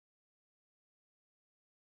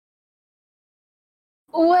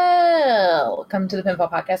Welcome to the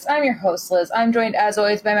Pinball Podcast. I'm your host, Liz. I'm joined, as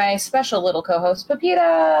always, by my special little co-host,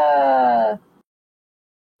 Pepita.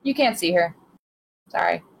 You can't see her.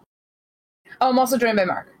 Sorry. Oh, I'm also joined by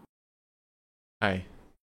Mark. Hi.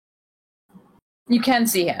 You can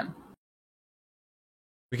see him.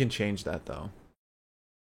 We can change that, though.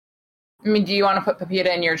 I mean, do you want to put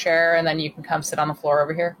Pepita in your chair and then you can come sit on the floor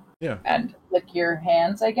over here? Yeah. And lick your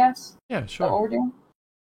hands, I guess? Yeah, Is that what sure. we're doing?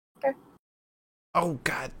 Okay. Oh,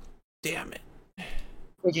 god damn it.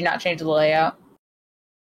 Did you not change the layout?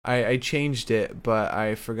 I changed it, but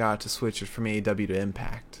I forgot to switch it from AEW to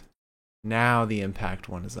Impact. Now the Impact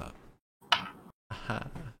one is up. Aha.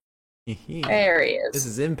 There he is. This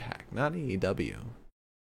is Impact, not AEW.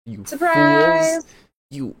 You Surprise! fools.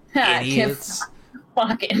 You idiots.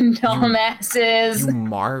 Fucking dumbasses. You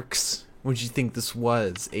marks. What did you think this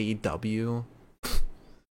was? AEW?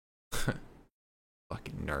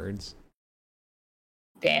 Fucking nerds.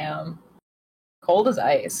 Damn. Cold as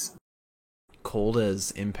ice. Cold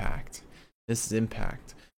as Impact. This is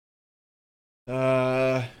Impact.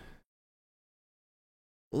 A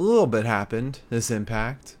little bit happened this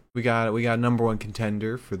Impact. We got number one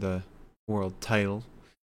contender for the world title.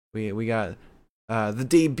 We got the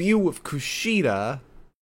debut of Kushida,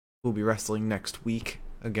 who will be wrestling next week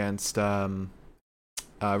against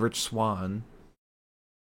Rich Swann.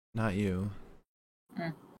 Not you.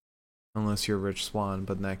 Unless you're Rich Swann,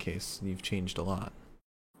 but in that case, you've changed a lot.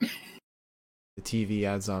 The TV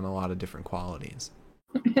adds on a lot of different qualities.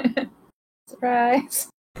 Surprise.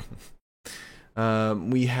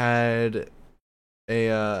 We had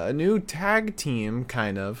a new tag team,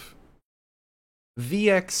 kind of.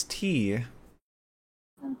 VXT,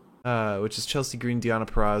 which is Chelsea Green, Deonna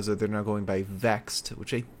Purrazzo. They're now going by Vexed,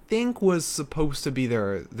 which I think was supposed to be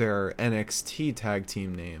their NXT tag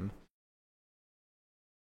team name.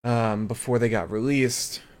 Before they got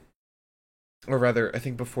released. Or rather, I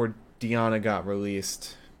think before Deonna got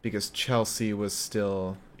released, because Chelsea was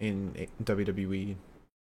still in WWE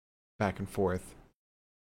back and forth.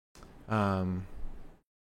 We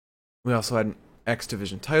also had an X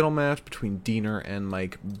Division title match between Diener and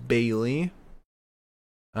Mike Bailey.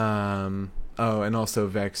 Oh, and also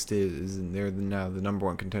Vexed they're now the number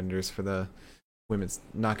one contenders for the women's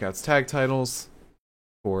Knockouts tag titles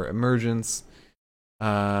for Emergence.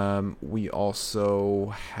 We also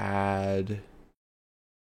had...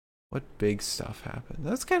 What big stuff happened?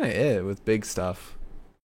 That's kind of it with big stuff.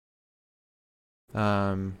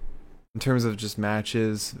 In terms of just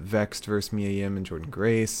matches, Vexed versus Mia Yim and Jordan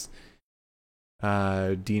Grace.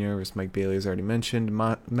 Diener versus Mike Bailey, as already mentioned.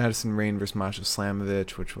 Madison Rayne versus Masha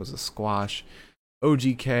Slamovich, which was a squash.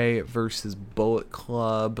 OGK versus Bullet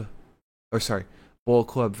Club. Bullet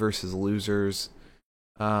Club versus Losers.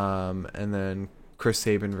 And then Chris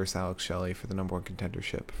Sabin versus Alex Shelley for the number one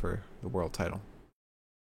contendership for the world title.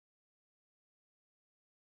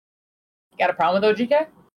 Got a problem with OGK?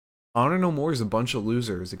 Honor No More is a bunch of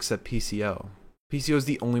losers except PCO. PCO is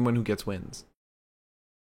the only one who gets wins.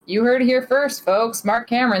 You heard it here first, folks. Mark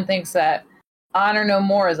Cameron thinks that Honor No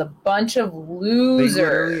More is a bunch of losers. They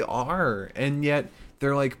literally are. And yet,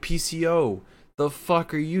 they're like, PCO, the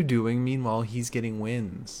fuck are you doing? Meanwhile, he's getting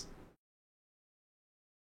wins.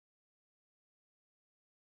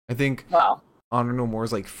 I think Honor No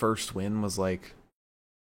More's like first win was like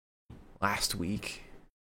last week.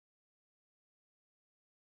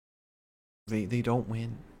 They don't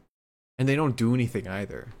win. And they don't do anything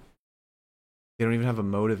either. They don't even have a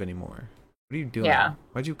motive anymore. What are you doing? Yeah.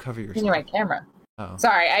 Why'd you cover yourself? Using my camera. Oh.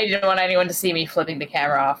 Sorry, I didn't want anyone to see me flipping the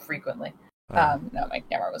camera off frequently. No, my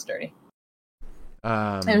camera was dirty.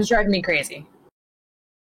 It was driving me crazy.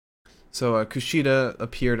 So Kushida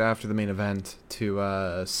appeared after the main event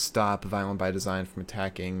to stop Violent by Design from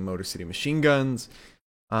attacking Motor City Machine Guns.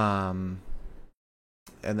 And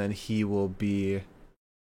then he will be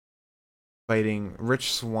fighting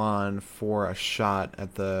Rich Swann for a shot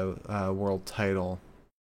at the world title.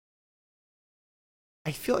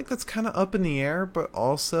 I feel like that's kind of up in the air, but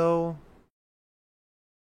also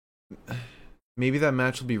maybe that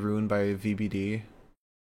match will be ruined by VBD.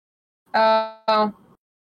 Oh,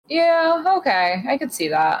 yeah, okay, I could see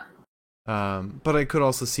that. But I could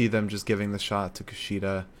also see them just giving the shot to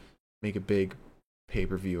Kushida, make a big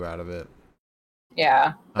pay-per-view out of it.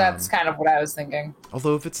 Yeah, that's kind of what I was thinking.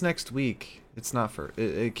 Although if it's next week, it's not for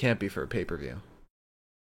it can't be for a pay-per-view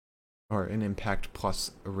or an Impact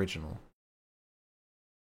Plus original.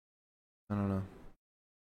 I don't know.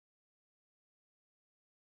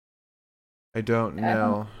 I don't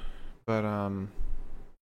know, but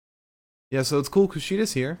yeah. So it's cool.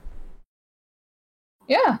 Kushida's here.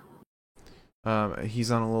 Yeah.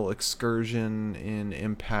 He's on a little excursion in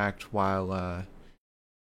Impact while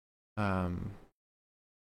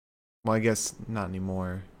well, I guess not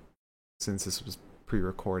anymore since this was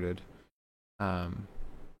pre-recorded. Yeah.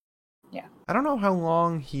 I don't know how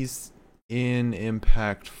long he's in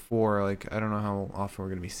Impact for. Like, I don't know how often we're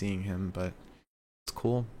gonna be seeing him, but it's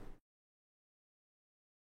cool.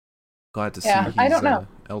 Glad to see he's I don't know.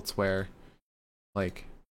 elsewhere, like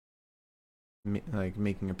like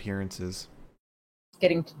making appearances.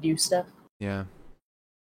 Getting to do stuff. Yeah,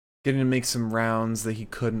 getting to make some rounds that he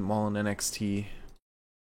couldn't while in NXT.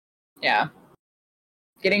 Yeah.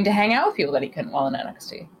 Getting to hang out with people that he couldn't while in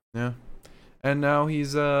NXT. Yeah, and now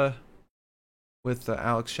he's with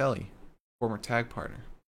Alex Shelley, former tag partner.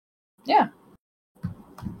 Yeah.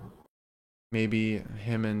 Maybe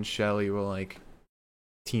him and Shelley will like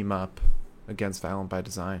team up against Violent by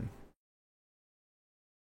Design.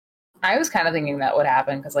 I was kind of thinking that would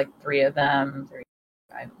happen because, like, 3 of them, 3,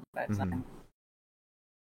 5, Mm-hmm.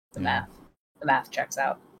 The math checks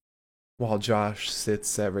out. While Josh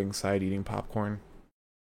sits at ringside eating popcorn.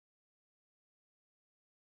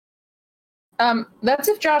 That's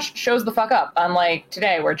if Josh shows the fuck up, unlike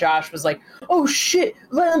today where Josh was like, "Oh shit,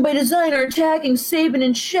 Violent by Design are attacking Sabin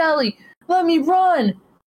and Shelley. Let me run."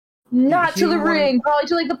 Not to the ring, probably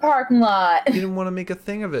to like the parking lot. He didn't want to make a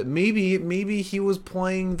thing of it. Maybe he was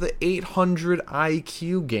playing the 800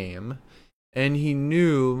 IQ game, and he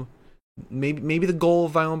knew maybe the goal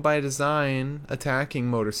of Violent by Design attacking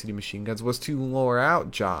Motor City Machine Guns was to lure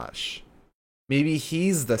out Josh. Maybe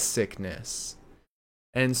he's the sickness.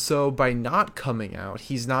 And so by not coming out,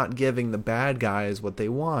 he's not giving the bad guys what they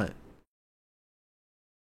want.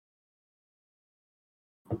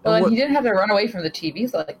 Well, he didn't have to run away from the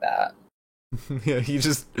TVs like that. Yeah,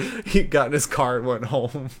 he got in his car and went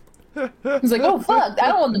home. He's like, "Oh fuck, I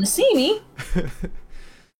don't want them to see me."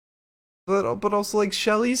 But also, like,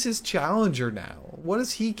 Shelley's his challenger now. What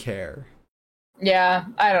does he care? Yeah,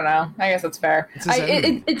 I don't know. I guess that's fair.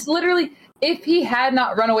 It's literally, if he had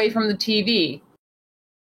not run away from the TV,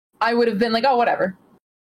 I would have been like, "Oh, whatever,"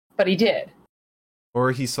 but he did.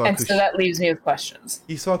 Or he saw, and so that leaves me with questions.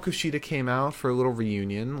 He saw Kushida came out for a little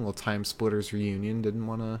reunion, a little Time Splitters reunion. Didn't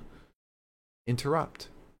want to interrupt.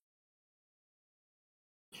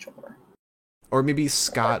 Sure. Or maybe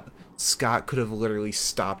Scott could have literally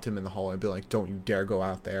stopped him in the hall and be like, "Don't you dare go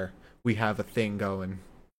out there. We have a thing going."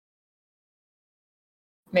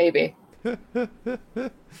 Maybe. But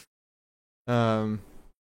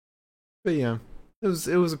yeah, it was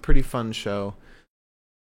a pretty fun show.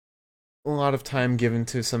 A lot of time given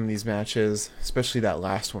to some of these matches, especially that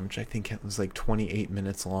last one, which I think it was like 28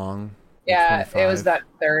 minutes long. Yeah, it was that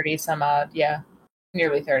 30 some odd. Yeah,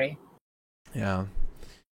 nearly 30. Yeah.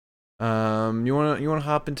 You wanna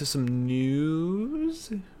hop into some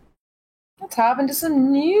news? Let's hop into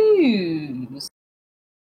some news.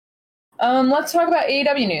 Let's talk about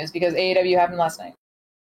AEW news because AEW happened last night.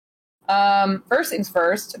 First things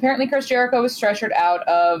first. Apparently, Chris Jericho was stretchered out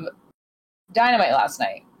of Dynamite last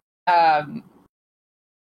night.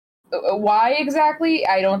 Why exactly?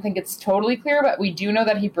 I don't think it's totally clear, but we do know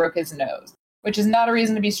that he broke his nose, which is not a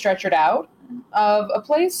reason to be stretchered out of a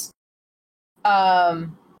place. I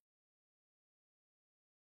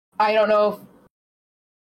don't know if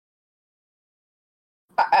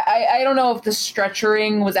I don't know if the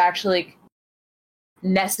stretchering was actually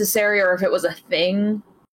necessary or if it was a thing.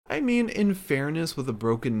 I mean, in fairness, with a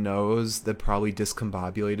broken nose, that probably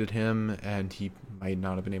discombobulated him, and he might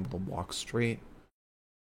not have been able to walk straight.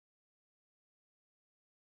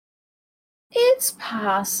 It's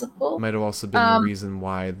possible. Might have also been the reason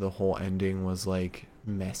why the whole ending was like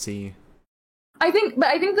messy. I think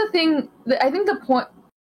the point.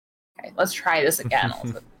 Okay, let's try this again.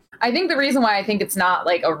 I think the reason why I think it's not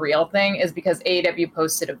like a real thing is because AEW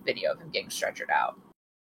posted a video of him getting stretchered out.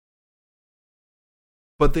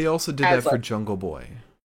 But they also did that for Jungle Boy.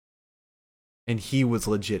 And he was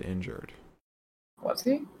legit injured. Was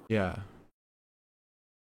he? Yeah.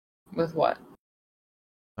 With what?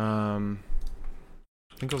 I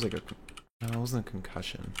think it was like no, it wasn't a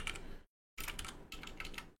concussion.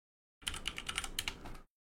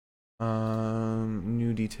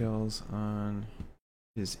 New details on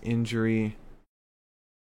his injury.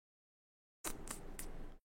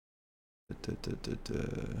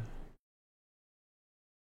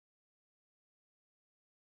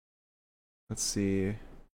 Let's see.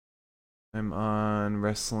 I'm on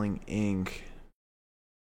Wrestling Inc.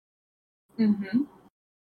 Mm-hmm.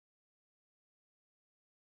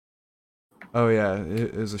 Oh yeah,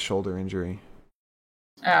 it is a shoulder injury.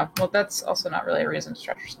 Oh, well, that's also not really a reason to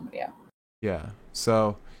stretch somebody out. Yeah,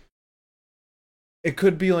 so it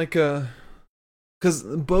could be like a because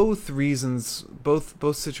both reasons,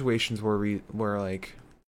 both situations were like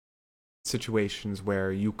situations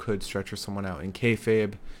where you could stretcher someone out in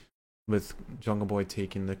kayfabe, with Jungle Boy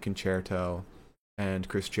taking the concerto and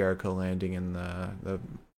Chris Jericho landing in the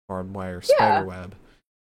barbed wire spider web.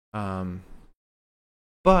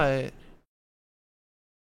 But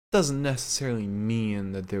doesn't necessarily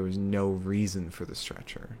mean that there was no reason for the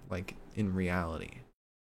stretcher, like in reality.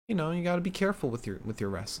 You know, you got to be careful with your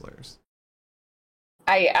wrestlers.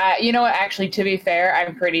 I you know what, actually, to be fair,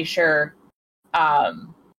 I'm pretty sure at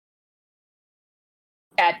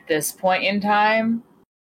this point in time,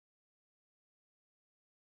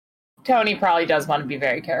 Tony probably does want to be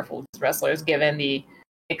very careful with his wrestlers, given the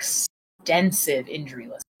extensive injury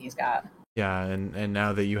list he's got. Yeah, and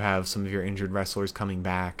now that you have some of your injured wrestlers coming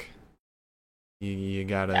back, you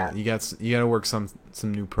gotta work some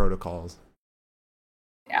new protocols.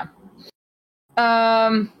 Yeah.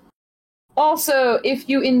 Also, if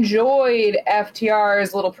you enjoyed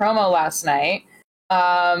FTR's little promo last night,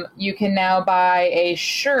 you can now buy a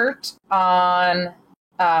shirt on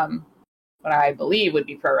what I believe would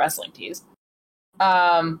be Pro Wrestling Tees.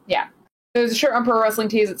 Yeah. There's a shirt on Pro Wrestling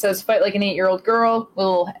Tees that says "Fight like an 8-year-old girl," a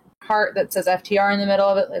little heart that says FTR in the middle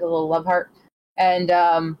of it, like a little love heart. And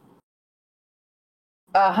 100%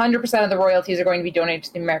 of the royalties are going to be donated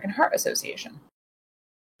to the American Heart Association.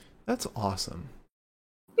 That's awesome.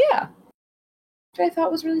 Yeah. Which I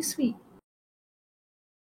thought was really sweet.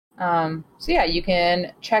 So yeah, you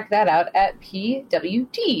can check that out at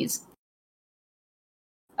PWTs.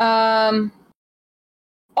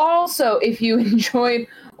 Also, if you enjoyed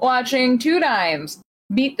watching Two Dimes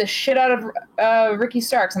beat the shit out of Ricky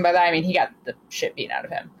Starks, and by that I mean he got the shit beaten out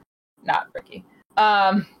of him, not Ricky.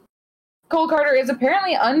 Cole Carter is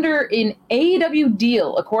apparently under an AEW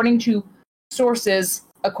deal, according to sources,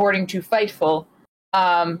 according to Fightful.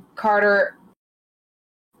 Carter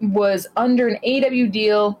was under an AEW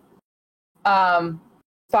deal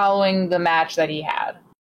following the match that he had.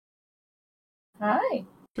 Hi.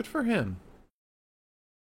 Good for him.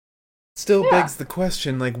 Still begs the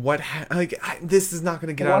question, like, this is not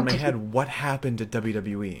going to get out of my head. What happened to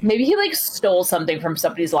WWE? Maybe he, like, stole something from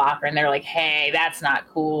somebody's locker, and they're like, hey, that's not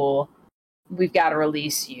cool. We've got to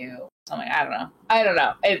release you. Something. I don't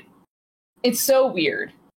know. It's so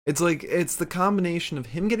weird. It's like, it's the combination of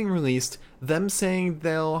him getting released, them saying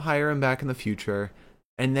they'll hire him back in the future,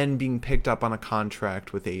 and then being picked up on a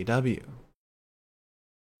contract with AEW.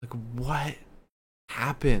 Like, what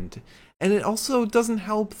happened? And it also doesn't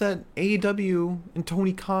help that AEW and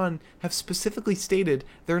Tony Khan have specifically stated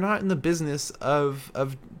they're not in the business of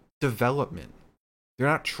development. They're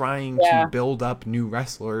not trying to build up new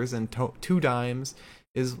wrestlers, and Two Dimes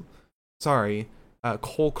is,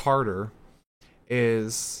 Cole Carter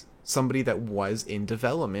is somebody that was in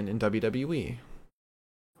development in WWE.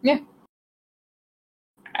 Yeah.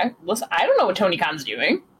 I don't know what Tony Khan's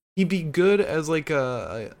doing. He'd be good as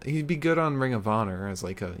he'd be good on Ring of Honor as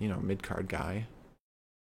like a, mid-card guy.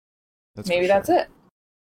 Maybe that's it.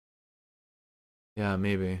 Yeah,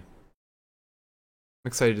 maybe. I'm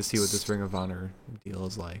excited to see what this Ring of Honor deal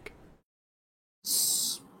is like.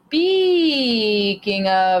 Speaking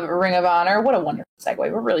of Ring of Honor, what a wonderful segue.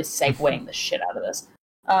 We're really segueing the shit out of this.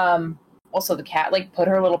 Also, the cat, put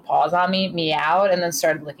her little paws on me, meowed, and then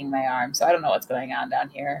started licking my arm. So I don't know what's going on down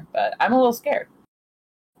here, but I'm a little scared.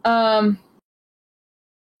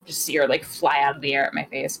 Just see her, fly out of the air at my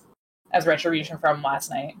face as retribution from last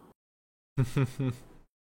night.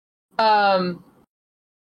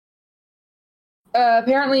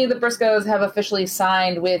 Apparently the Briscoes have officially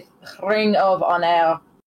signed with Ring of Honor,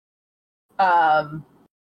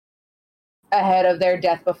 ahead of their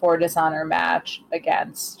Death Before Dishonor match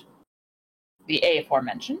against the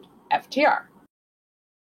aforementioned FTR.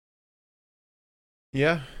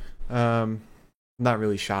 Yeah. Not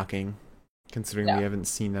really shocking, considering we haven't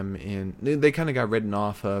seen them in... They kind of got written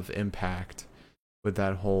off of Impact with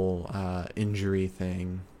that whole injury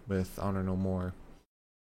thing with Honor No More.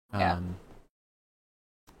 And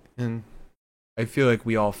I feel like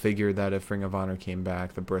we all figured that if Ring of Honor came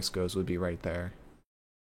back, the Briscoes would be right there.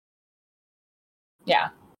 Yeah.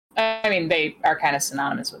 I mean, they are kind of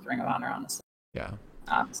synonymous with Ring of Honor, honestly. Yeah.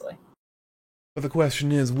 Honestly. But the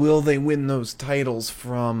question is, will they win those titles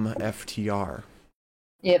from FTR?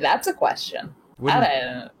 Yeah, that's a question.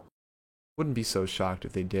 Wouldn't be so shocked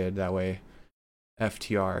if they did. That way,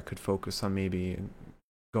 FTR could focus on maybe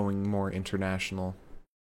going more international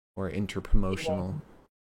or interpromotional.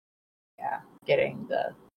 Yeah, getting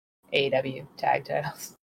the AEW tag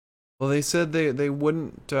titles. Well, they said they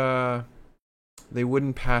wouldn't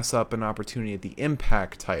pass up an opportunity at the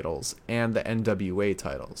Impact titles and the NWA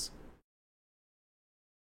titles.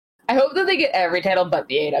 I hope that they get every title but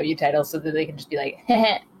the AEW title so that they can just be like,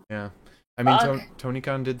 heh. Yeah. I mean, Fuck. Tony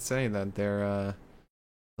Khan did say that their,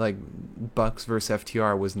 like, Bucks versus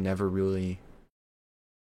FTR was never really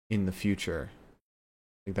in the future.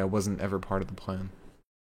 Like, that wasn't ever part of the plan.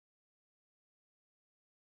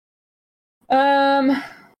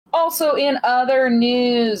 Also in other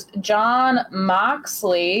news, Jon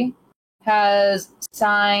Moxley has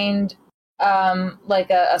signed like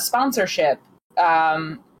a sponsorship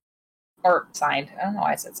or signed. I don't know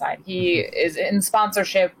why I said signed. He is in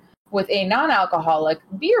sponsorship with a non-alcoholic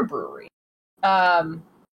beer brewery.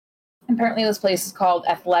 Apparently this place is called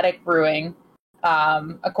Athletic Brewing.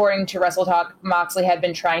 According to Wrestle Talk, Moxley had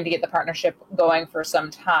been trying to get the partnership going for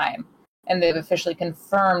some time, and they've officially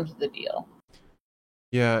confirmed the deal.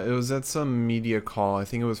 Yeah, it was at some media call. I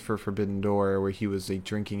think it was for Forbidden Door, where he was like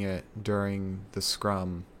drinking it during the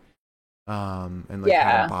scrum, and like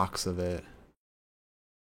had a box of it,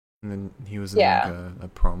 and then he was in like a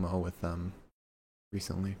promo with them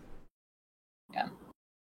recently. Yeah.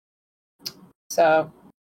 So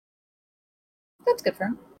that's good for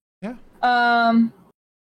him. Yeah.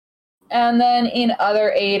 And then in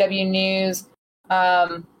other AEW news,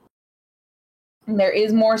 there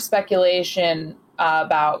is more speculation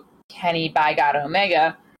about Kenny by God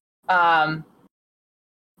Omega.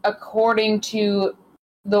 According to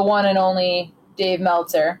the one and only Dave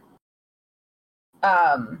Meltzer,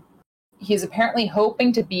 he's apparently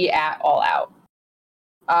hoping to be at All Out.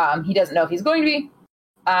 He doesn't know if he's going to be,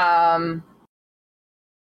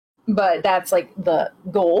 but that's like the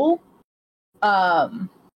goal.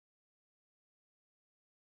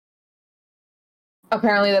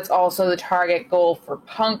 Apparently that's also the target goal for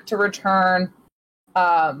Punk to return.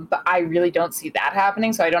 But I really don't see that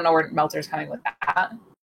happening, so I don't know where Meltzer's coming with that.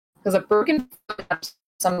 Because a broken foot,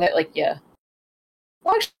 something that, like, yeah.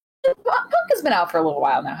 Well, actually, Punk has been out for a little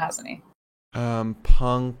while now, hasn't he?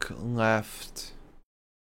 Punk left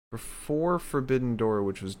before Forbidden Door,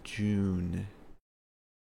 which was June.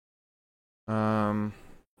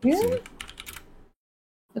 Really?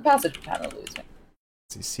 The passage of time will lose me.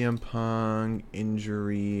 Let's see, CM Punk,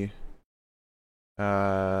 injury. Do you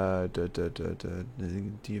have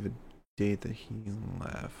a date that he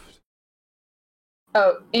left?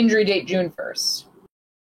 Oh, injury date June 1st.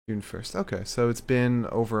 June 1st. Okay, so it's been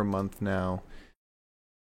over a month now.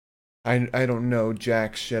 I don't know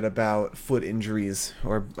jack shit about foot injuries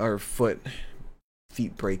or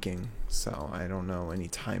feet breaking, so I don't know any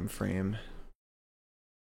time frame.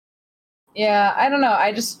 Yeah, I don't know.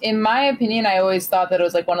 I just, in my opinion, I always thought that it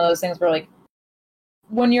was like one of those things where, like,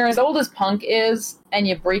 when you're as old as Punk is and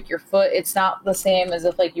you break your foot, it's not the same as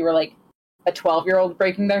if, like, you were, like, a 12-year-old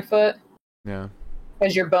breaking their foot. Yeah.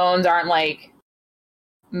 Because your bones aren't, like,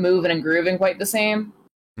 moving and grooving quite the same.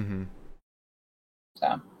 Mm-hmm.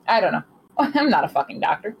 So, I don't know. I'm not a fucking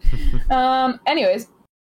doctor. Anyways,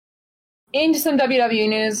 into some WWE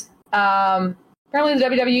news. Apparently the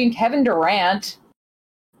WWE and Kevin Durant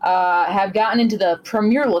have gotten into the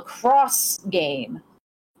Premier Lacrosse game.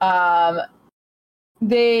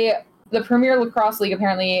 The Premier Lacrosse League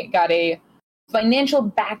apparently got a financial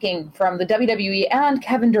backing from the WWE and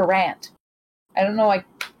Kevin Durant. I don't know,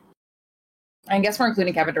 I guess we're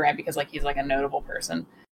including Kevin Durant because, like, he's, like, a notable person.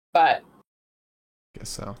 But guess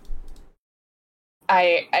so.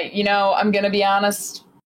 I'm gonna be honest.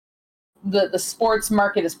 The sports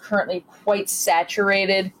market is currently quite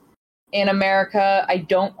saturated in America. I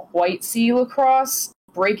don't quite see lacrosse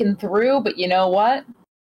breaking through, but you know what?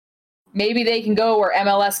 Maybe they can go where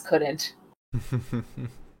MLS couldn't.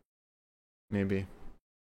 Maybe.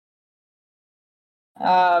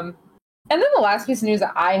 And then the last piece of news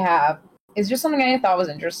that I have is just something I thought was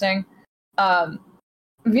interesting.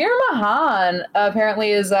 Veer Mahan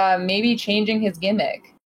apparently is maybe changing his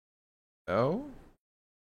gimmick. Oh?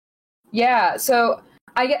 Yeah, so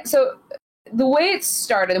the way it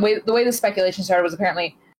started, the way the speculation started was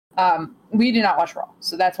apparently we do not watch Raw,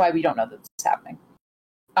 so that's why we don't know that this is happening.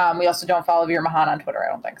 We also don't follow Veer Mahan on Twitter, I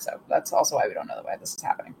don't think so. That's also why we don't know why this is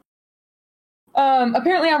happening.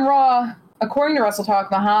 Apparently on Raw, according to Wrestle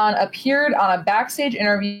Talk, Mahan appeared on a backstage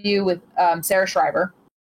interview with Sarah Schreiber.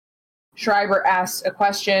 Schreiber asked a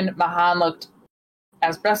question. Mahan looked,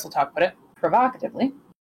 as Wrestle Talk put it, provocatively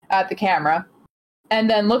at the camera, and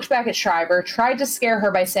then looked back at Schreiber, tried to scare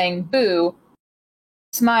her by saying boo,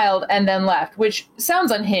 smiled, and then left, which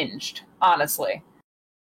sounds unhinged, honestly.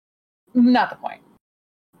 Not the point.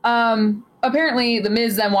 Apparently, The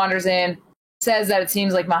Miz then wanders in, says that it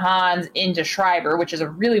seems like Mahan's into Schreiber, which is a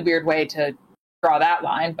really weird way to draw that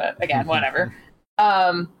line, but again, whatever.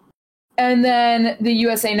 And then the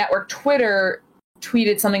USA Network Twitter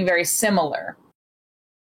tweeted something very similar.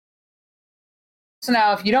 So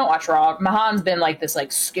now, if you don't watch Raw, Mahan's been like this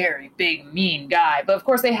like scary, big, mean guy. But of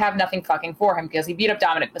course, they have nothing fucking for him because he beat up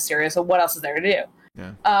Dominic Mysterio. So what else is there to do?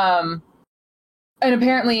 Yeah. And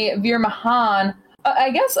apparently, Veer Mahan,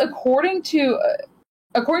 I guess, according to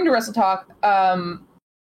Wrestle Talk,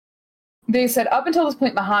 they said up until this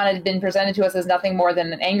point, Mahan had been presented to us as nothing more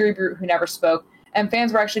than an angry brute who never spoke. And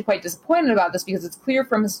fans were actually quite disappointed about this because it's clear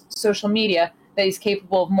from his social media that he's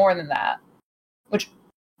capable of more than that. Which,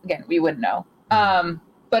 again, we wouldn't know.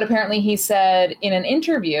 But apparently he said in an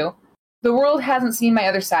interview, the world hasn't seen my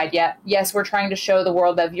other side yet. Yes, we're trying to show the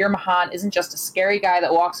world that Veer Mahan isn't just a scary guy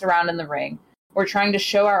that walks around in the ring. We're trying to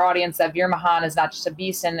show our audience that Veer Mahan is not just a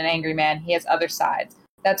beast and an angry man. He has other sides.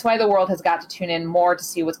 That's why the world has got to tune in more to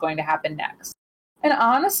see what's going to happen next. And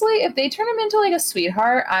honestly, if they turn him into like a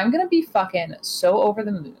sweetheart, I'm going to be fucking so over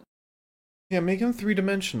the moon. Yeah, make him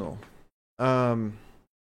three-dimensional.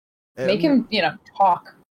 Make him,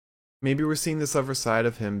 talk. Maybe we're seeing this other side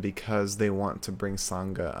of him because they want to bring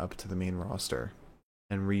Sangha up to the main roster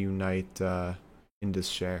and reunite Indus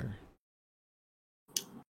Sher.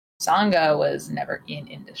 Sangha was never in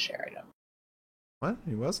Indus Sher, I don't. What?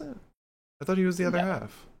 He wasn't? I thought he was the other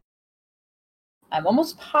half. I'm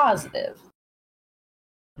almost positive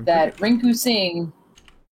that Rinku Singh...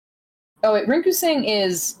 Oh, wait, Rinku Singh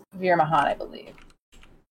is Veer Mahan, I believe.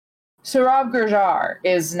 Saurav Gurjar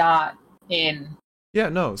is not in... Yeah,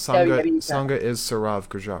 no, Sangha is Saurav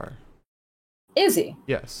Gurjar. Is he?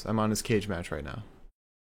 Yes, I'm on his cage match right now.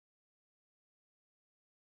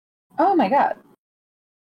 Oh my god.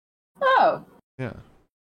 Oh. Yeah.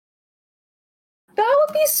 That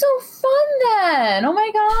would be so fun then! Oh my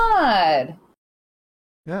god!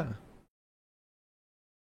 Yeah.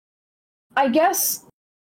 I guess...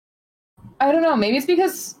 I don't know, maybe it's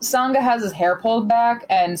because Sangha has his hair pulled back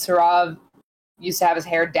and Saurav used to have his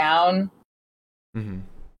hair down. Mm-hmm.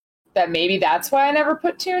 That maybe that's why I never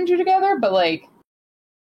put two and two together, but like...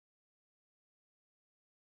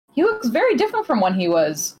 He looks very different from when he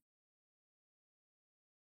was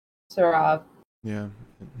Saurav. Yeah,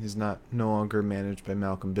 he's no longer managed by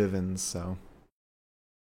Malcolm Bivens, so...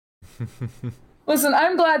 Listen,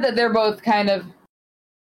 I'm glad that they're both kind of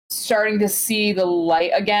starting to see the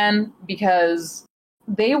light again, because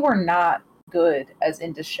they were not good as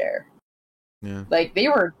Indus Sher. Yeah. Like, they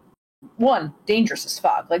were, one, dangerous as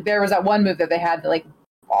fuck. Like, there was that one move that they had that, like,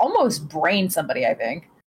 almost brained somebody, I think.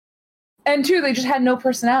 And two, they just had no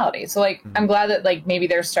personality. So, like, I'm glad that, like, maybe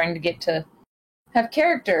they're starting to get to have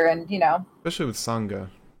character and, Especially with Sangha,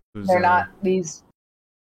 who's they're not these...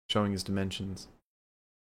 showing his dimensions.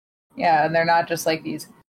 Yeah, and they're not just, like, these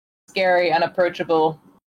scary, unapproachable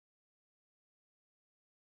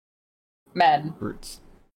men. Brutes.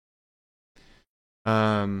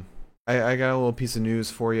 I got a little piece of news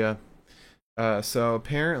for you. So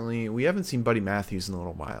apparently, we haven't seen Buddy Matthews in a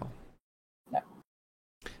little while. No.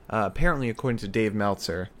 Apparently, according to Dave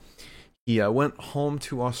Meltzer, he went home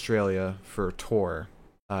to Australia for a tour,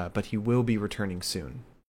 but he will be returning soon.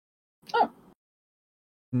 Oh.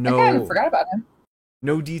 I No, kind of forgot about him.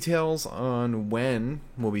 no details on when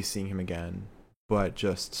we'll be seeing him again, but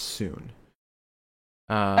just soon.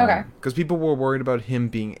 Okay. Because people were worried about him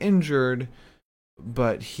being injured,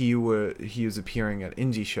 but he was appearing at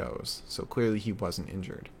indie shows, so clearly he wasn't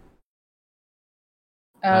injured.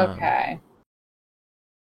 Okay.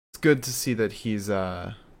 It's good to see that he's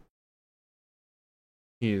not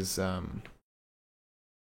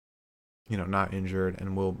injured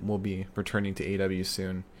and will be returning to AEW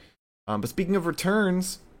soon. But speaking of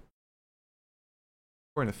returns,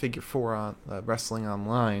 according to Figure 4 on Wrestling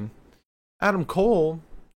Online, Adam Cole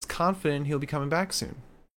is confident he'll be coming back soon.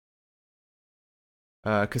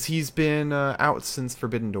 Because he's been out since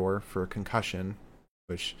Forbidden Door for a concussion,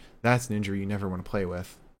 which that's an injury you never want to play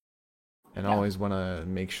with. And always want to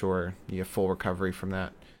make sure you have full recovery from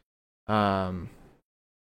that.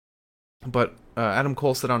 But Adam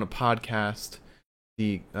Cole said on a podcast,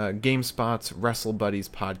 the GameSpot's Wrestle Buddies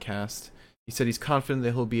podcast, he said he's confident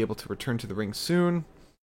that he'll be able to return to the ring soon.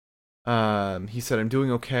 He said, I'm doing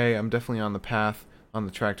okay. I'm definitely on the path, on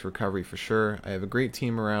the track to recovery for sure. I have a great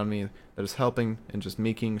team around me that is helping and just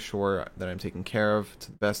making sure that I'm taken care of to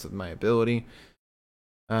the best of my ability.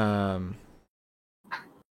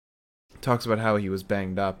 Talks about how he was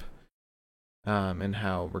banged up and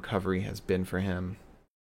how recovery has been for him.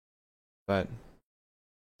 But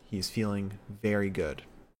he's feeling very good.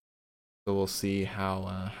 So we'll see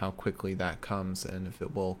how quickly that comes and if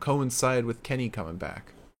it will coincide with Kenny coming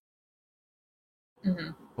back.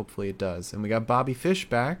 Mm-hmm. Hopefully it does. And we got Bobby Fish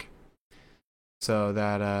back, so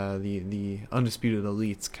that the Undisputed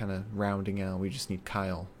Elite's kind of rounding out. We just need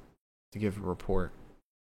Kyle to give a report.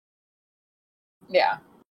 Yeah.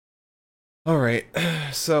 All right,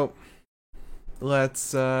 so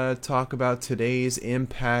let's talk about today's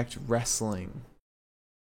Impact Wrestling.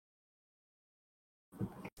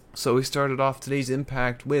 So we started off today's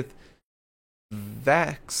Impact with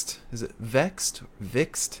Vexed. Is it Vexed?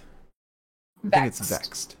 Vixed? I think it's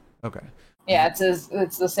Vexed. Okay. Yeah,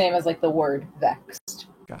 it's the same as like the word vexed.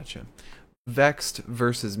 Gotcha. Vexed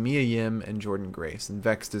versus Mia Yim and Jordan Grace. And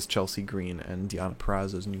Vexed is Chelsea Green and Deonna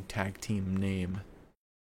Purrazzo's new tag team name.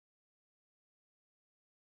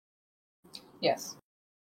 Yes.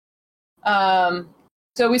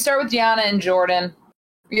 So we start with Deonna and Jordan.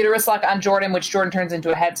 We get a wrist lock on Jordan, which Jordan turns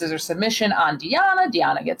into a head scissor submission on Deonna.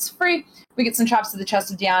 Deonna gets free. We get some chops to the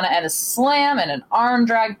chest of Deonna and a slam and an arm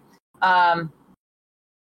drag.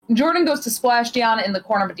 Jordan goes to splash Deonna in the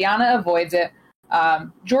corner, but Deonna avoids it.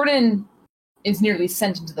 Jordan is nearly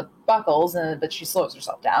sent into the buckles, but she slows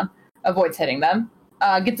herself down, avoids hitting them,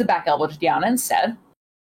 gets a back elbow to Deonna instead.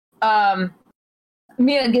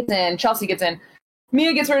 Mia gets in, Chelsea gets in.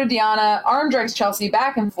 Mia gets rid of Deonna, arm drags Chelsea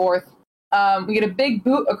back and forth. We get a big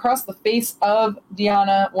boot across the face of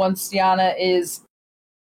Deonna once Deonna is,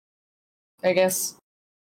 I guess,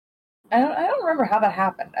 I don't remember how that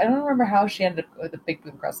happened. I don't remember how she ended up with a big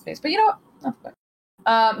boot across the face. But you know what? That's good.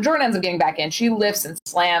 Jordan ends up getting back in. She lifts and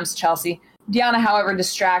slams Chelsea. Deonna, however,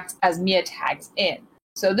 distracts as Mia tags in.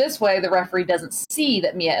 So this way, the referee doesn't see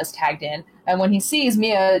that Mia is tagged in. And when he sees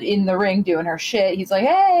Mia in the ring doing her shit, he's like,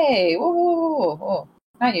 hey, whoa, whoa, whoa, whoa.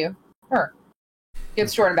 Not you, her.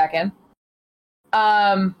 Gets Jordan back in.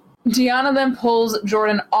 Deonna then pulls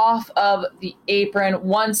Jordan off of the apron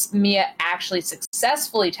once Mia actually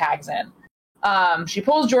successfully tags in. She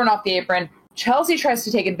pulls Jordan off the apron. Chelsea tries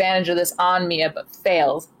to take advantage of this on Mia, but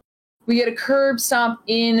fails. We get a curb stomp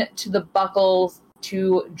into the buckles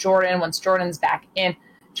to Jordan once Jordan's back in.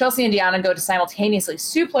 Chelsea and Deonna go to simultaneously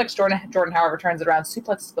suplex Jordan. Jordan, however, turns it around,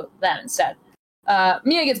 suplexes both of them instead.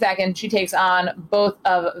 Mia gets back in. She takes on both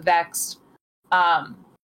of Vex.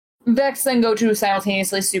 Vex then go to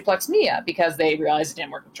simultaneously suplex Mia because they realize it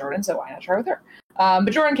didn't work with Jordan, so why not try with her?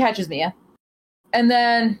 But Jordan catches Mia. And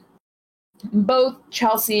then both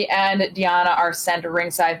Chelsea and Deonna are sent to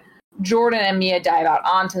ringside. Jordan and Mia dive out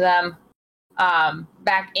onto them.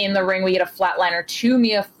 Back in the ring, we get a flatliner to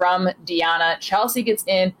Mia from Deonna. Chelsea gets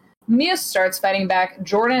in. Mia starts fighting back.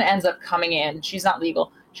 Jordan ends up coming in. She's not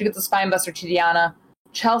legal. She gets a spinebuster to Deonna.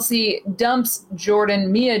 Chelsea dumps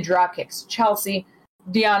Jordan. Mia dropkicks Chelsea.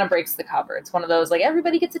 Deonna breaks the cover. It's one of those, like,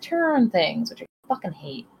 everybody gets a turn things, which I fucking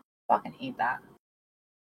hate. Fucking hate that.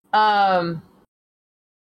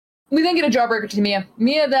 We then get a jawbreaker to Mia.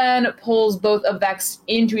 Mia then pulls both of Vex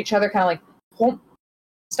into each other, kind of like whoomp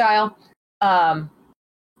style.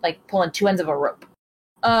 Like pulling two ends of a rope.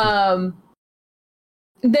 Then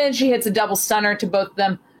she hits a double stunner to both of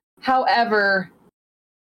them. However,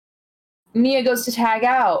 Mia goes to tag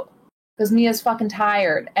out because Mia's fucking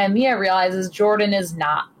tired. And Mia realizes Jordan is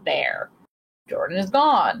not there. Jordan is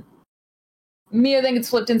gone. Mia then gets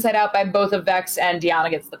flipped inside out by both of Vex, and Deonna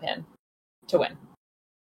gets the pin to win.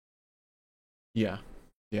 Yeah.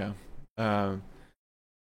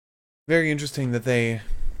 Very interesting that they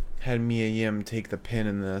had Mia Yim take the pin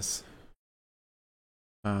in this.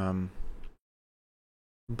 But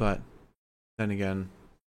then again,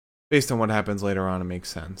 based on what happens later on, it makes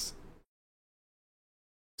sense.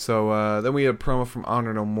 So then we had a promo from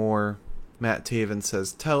Honor No More. Matt Taven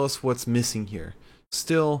says, "Tell us what's missing here.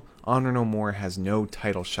 Still, Honor No More has no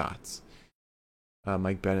title shots."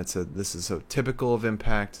 Mike Bennett said, "This is so typical of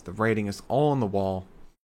Impact. The writing is all on the wall."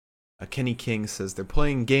 Kenny King says, "They're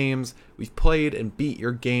playing games. We've played and beat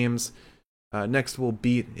your games. Next we'll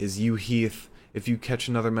beat is you, Heath. If you catch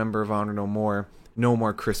another member of Honor No More, no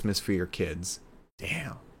more Christmas for your kids."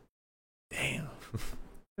 Damn.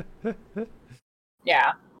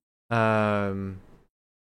 Yeah.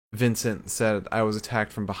 Vincent said, "I was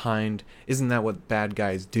attacked from behind. Isn't that what bad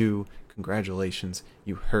guys do? Congratulations,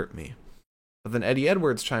 you hurt me." But then Eddie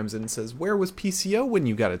Edwards chimes in and says, "Where was PCO when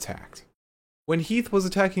you got attacked? When Heath was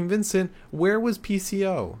attacking Vincent, where was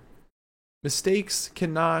PCO? Mistakes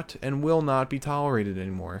cannot and will not be tolerated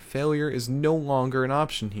anymore. Failure is no longer an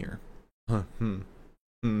option here."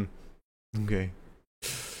 Okay.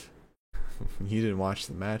 You didn't watch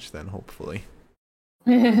the match then, hopefully.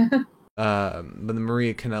 But then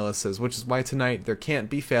Maria Canella says, "Which is why tonight there can't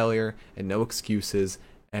be failure and no excuses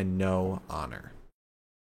and no honor."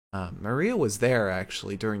 Maria was there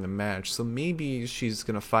actually during the match, so maybe she's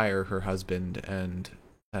gonna fire her husband and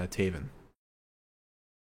Taven.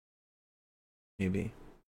 Maybe.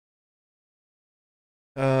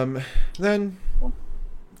 Then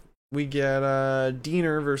we get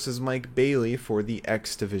Diener versus Mike Bailey for the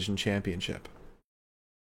X Division Championship.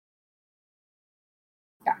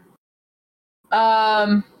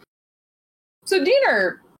 So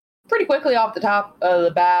Diener, pretty quickly off the top of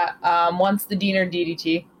the bat, wants the Diener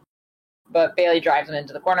DDT, but Bailey drives him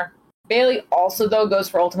into the corner. Bailey also, though, goes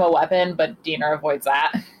for Ultimate Weapon, but Diener avoids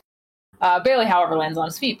that. Bailey, however, lands on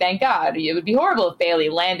his feet, thank God. It would be horrible if Bailey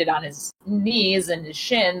landed on his knees and his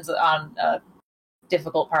shins on a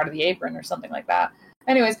difficult part of the apron or something like that.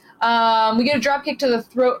 Anyways, we get a drop kick to the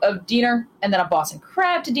throat of Diener, and then a Boston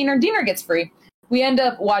Crab to Diener. Diener gets free. We end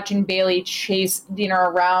up watching Bailey chase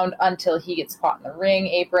Diener around until he gets caught in the ring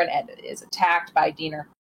apron and is attacked by Diener.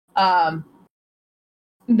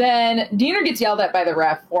 Then Diener gets yelled at by the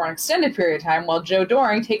ref for an extended period of time while Joe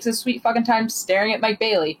Doring takes his sweet fucking time staring at Mike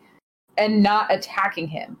Bailey and not attacking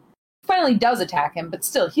him. Finally does attack him, but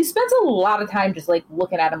still, he spends a lot of time just, like,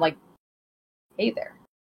 looking at him like, hey there.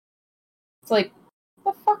 It's like,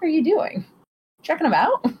 what the fuck are you doing? Checking him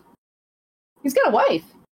out? He's got a wife.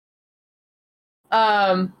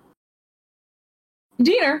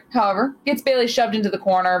 Diener, however, gets Bailey shoved into the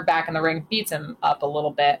corner, back in the ring, beats him up a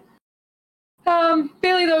little bit.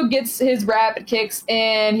 Bailey, though, gets his rapid kicks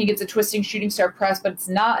in. He gets a twisting shooting star press, but it's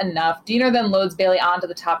not enough. Diener then loads Bailey onto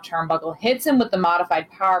the top turnbuckle, hits him with the modified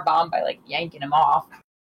power bomb by, like, yanking him off.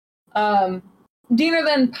 Diener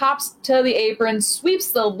then pops to the apron,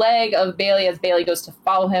 sweeps the leg of Bailey as Bailey goes to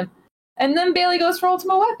follow him, and then Bailey goes for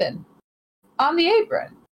Ultimate Weapon on the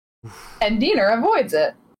apron. And Diener avoids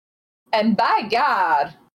it. And by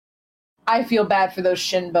God, I feel bad for those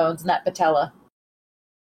shin bones and that patella.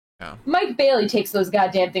 Yeah. Mike Bailey takes those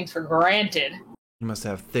goddamn things for granted. You must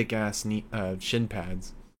have thick-ass shin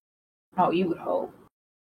pads. Oh, you would hope.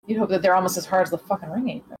 You'd hope that they're almost as hard as the fucking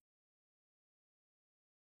ring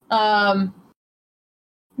apron.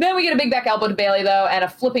 Then we get a big back elbow to Bailey, though, and a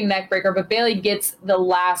flipping neck breaker, but Bailey gets the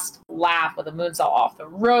last laugh with a moonsault off the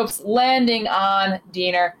ropes, landing on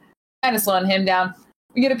Diener, kind of slowing him down.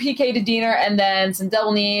 We get a PK to Diener, and then some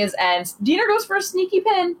double knees, and Diener goes for a sneaky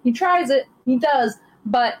pin. He tries it. He does.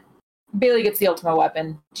 But Bailey gets the Ultimate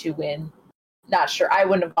Weapon to win. Not sure. I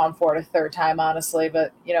wouldn't have gone for it a third time, honestly,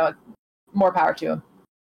 but, you know, more power to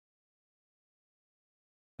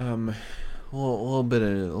him. A little bit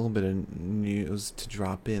of news to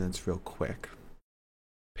drop in. It's real quick.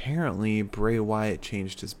 Apparently, Bray Wyatt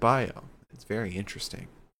changed his bio. It's very interesting.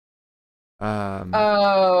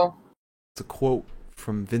 It's a quote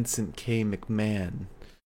from Vincent K. McMahon.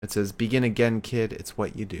 It says, "Begin again, kid. It's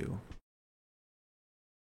what you do."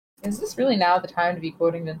 Is this really now the time to be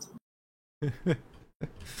quoting Vince?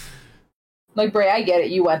 Like, Bray, I get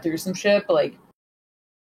it. You went through some shit, but, like,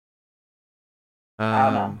 I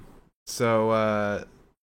don't know. So,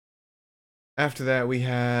 after that, we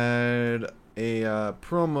had a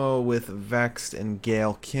promo with Vexed and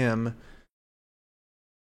Gail Kim.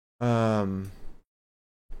 What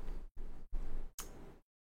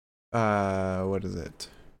is it?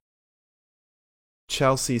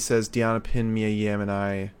 Chelsea says Deonna pinned Mia Yim, and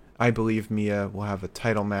I believe Mia will have a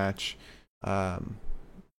title match.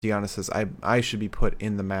 Deonna says I should be put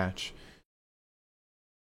in the match.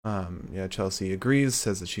 Chelsea agrees,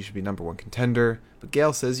 says that she should be number one contender, but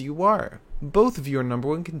Gail says you are. Both of you are number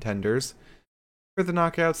one contenders for the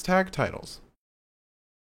Knockouts tag titles.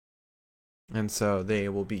 And so they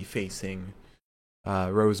will be facing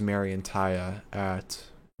Rosemary and Taya at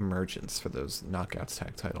Emergence for those Knockouts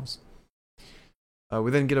tag titles. We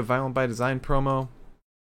then get a Violent by Design promo.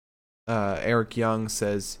 Eric Young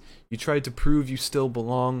says, "You tried to prove you still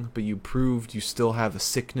belong, but you proved you still have a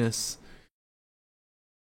sickness."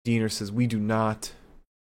 Diener says, "We do not."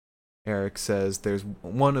 Eric says, "There's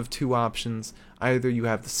one of two options. Either you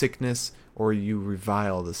have the sickness, or you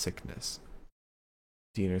revile the sickness."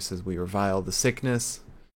 Diener says, "We revile the sickness."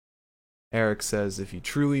 Eric says, "If you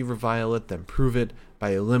truly revile it, then prove it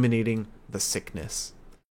by eliminating the sickness."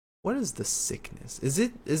 What is the sickness?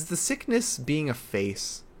 Is the sickness being a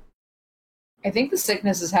face? I think the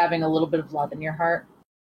sickness is having a little bit of love in your heart.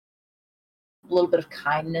 A little bit of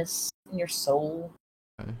kindness in your soul.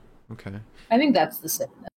 Okay. I think that's the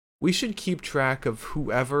sickness. We should keep track of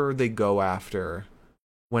whoever they go after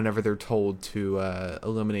whenever they're told to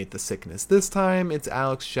eliminate the sickness. This time, it's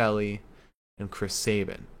Alex Shelley and Chris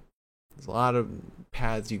Sabin. There's a lot of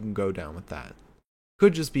paths you can go down with that.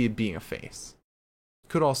 Could just be being a face.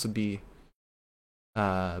 Could also be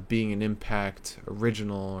being an Impact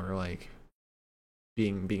original, or like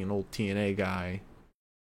being an old TNA guy.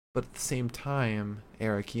 But at the same time,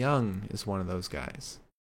 Eric Young is one of those guys.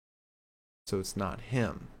 So it's not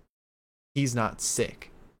him. He's not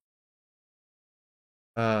sick.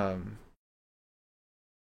 But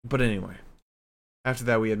anyway. After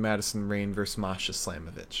that, we had Madison Rayne versus Masha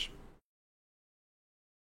Slamovich.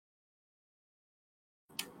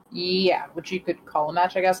 Yeah, which you could call a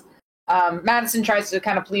match, I guess. Madison tries to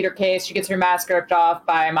kind of plead her case. She gets her mask ripped off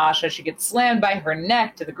by Masha. She gets slammed by her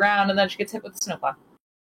neck to the ground, and then she gets hit with a snowplow.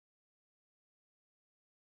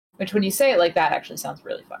 Which, when you say it like that, actually sounds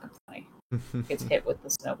really fucking funny. Gets hit with the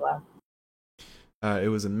snowplow. It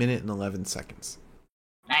was 1 minute and 11 seconds.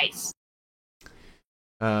 Nice.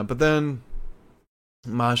 But then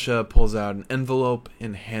Masha pulls out an envelope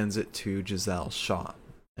and hands it to Giselle Shaw.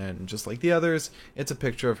 And just like the others, it's a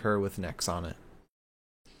picture of her with an X on it.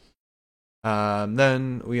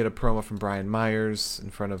 Then we get a promo from Brian Myers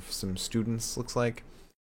in front of some students, looks like.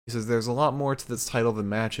 He says, there's a lot more to this title than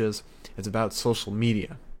matches. It's about social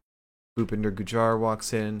media. Bhupinder Gujar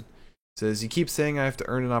walks in, says, you keep saying I have to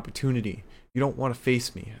earn an opportunity. You don't want to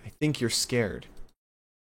face me. I think you're scared.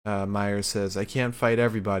 Myers says, I can't fight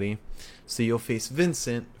everybody, so you'll face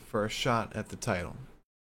Vincent for a shot at the title.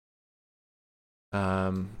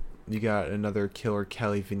 You got another Killer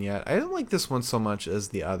Kelly vignette. I didn't like this one so much as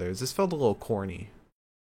the others. This felt a little corny.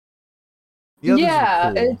 The others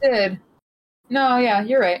were cool. It did. No, yeah,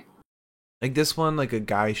 you're right. Like this one, like a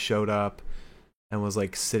guy showed up and was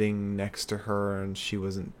like sitting next to her and she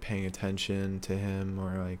wasn't paying attention to him,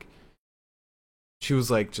 or like she was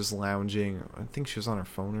like just lounging. I think she was on her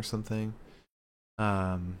phone or something.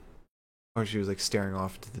 Or she was like staring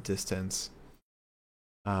off into the distance.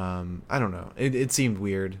 I don't know. It seemed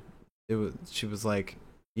weird. She was like,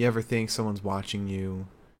 you ever think someone's watching you?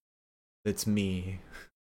 It's me.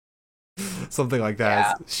 Something like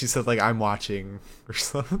that. Yeah. She said like, I'm watching or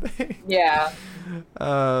something. Yeah.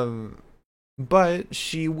 But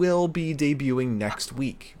she will be debuting next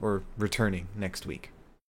week, or returning next week.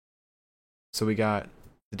 So we got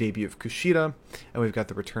the debut of Kushida, and we've got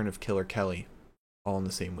the return of Killer Kelly, all in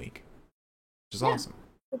the same week, which is awesome.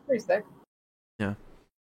 That's pretty sick. Yeah.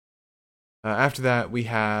 After that, we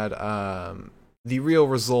had the real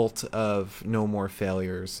result of No More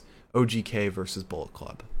Failures, OGK versus Bullet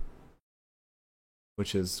Club,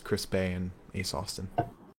 which is Chris Bay and Ace Austin.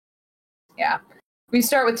 Yeah. We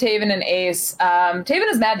start with Taven and Ace. Taven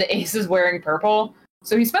is mad that Ace is wearing purple,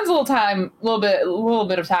 so he spends a little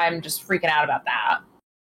bit of time just freaking out about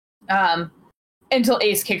that. Until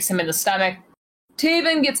Ace kicks him in the stomach.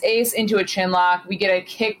 Taven gets Ace into a chin lock. We get a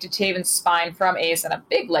kick to Taven's spine from Ace and a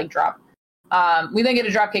big leg drop. We then get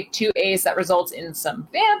a drop kick to Ace that results in some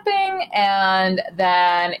vamping, and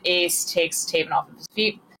then Ace takes Taven off of his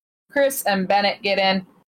feet. Chris and Bennett get in.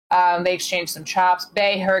 They exchange some chops.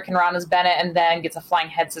 Bay Hurricane Rana's Bennett, and then gets a flying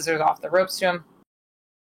head scissors off the ropes to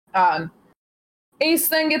him. Ace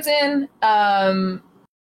then gets in.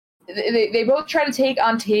 They both try to take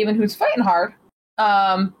on Taven, who's fighting hard.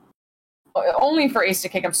 Only for Ace to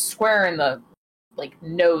kick him square in the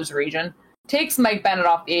nose region. Takes Mike Bennett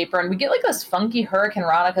off the apron. We get this funky Hurricane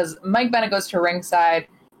Rana because Mike Bennett goes to ringside.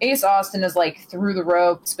 Ace Austin is through the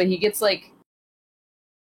ropes, but he gets Mike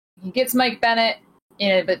Bennett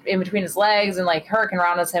in between his legs, and Hurricane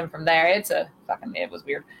Rana's him from there. It was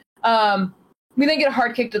weird. We then get a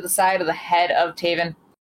hard kick to the side of the head of Taven.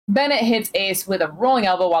 Bennett hits Ace with a rolling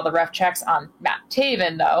elbow while the ref checks on Matt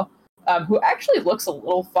Taven, though, who actually looks a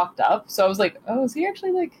little fucked up. So I was like, oh, is he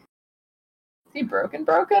actually is he broken,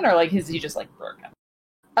 or is he just broken?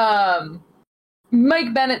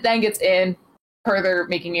 Mike Bennett then gets in, further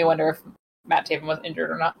making you wonder if Matt Taven was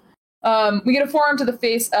injured or not. We get a forearm to the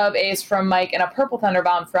face of Ace from Mike and a purple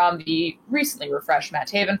thunderbomb from the recently refreshed Matt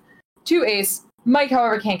Taven to Ace. Mike,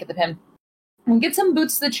 however, can't get the pin. We get some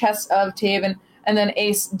boots to the chest of Taven, and then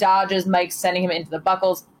Ace dodges Mike, sending him into the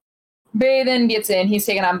buckles. Bay then gets in. He's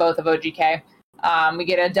taken on both of OGK. We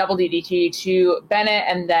get a double DDT to Bennett,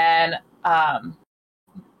 and then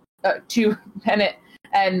to Bennett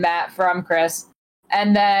and Matt from Chris.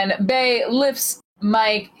 And then Bay lifts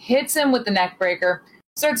Mike, hits him with the neck breaker,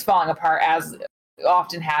 starts falling apart, as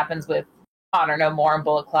often happens with Honor No More and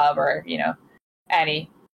Bullet Club, or,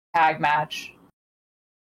 any tag match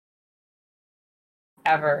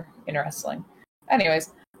ever in wrestling.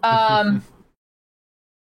 Anyways,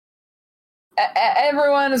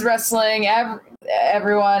 everyone is wrestling,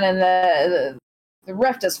 everyone, and the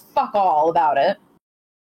ref does fuck all about it.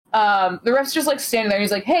 The ref's just standing there.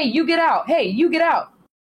 He's like, hey, you get out. Hey, you get out.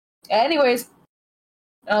 Anyways,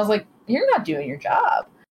 I was like, you're not doing your job.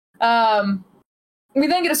 We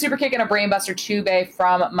then get a super kick and a brainbuster to Bay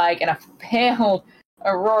from Mike, and a failed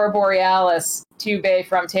Aurora Borealis to Bay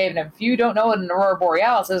from Taven. If you don't know what an Aurora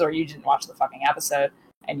Borealis is, or you didn't watch the fucking episode,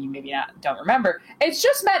 and you maybe don't remember, it's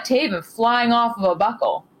just Matt Taven flying off of a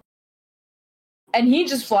buckle. And he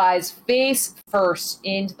just flies face first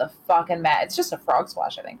into the fucking mat. It's just a frog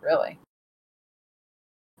splash, I think, really.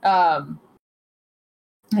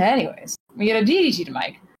 Anyways, we get a DDT to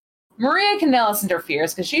Mike. Maria Kanellis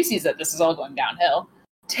interferes because she sees that this is all going downhill.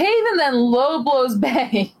 Taven then low blows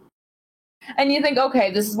Bay. And you think, okay,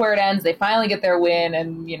 this is where it ends. They finally get their win,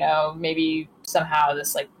 and, you know, maybe somehow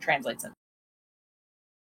this, like, translates in.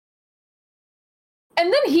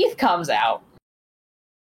 And then Heath comes out.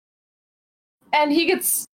 And he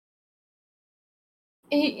gets...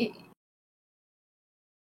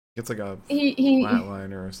 It's like a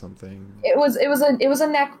flatliner or something. It was a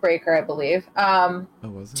neck breaker, I believe. Oh,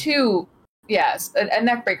 was it? Yes, a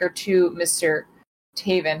neck breaker to Mr.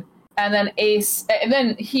 Taven. And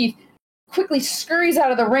then Heath quickly scurries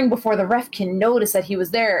out of the ring before the ref can notice that he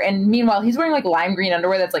was there. And meanwhile, he's wearing like lime green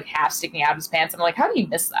underwear that's like half sticking out of his pants. I'm like, how do you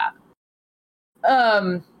miss that?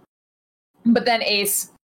 But then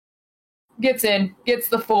Ace gets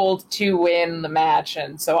the fold to win the match,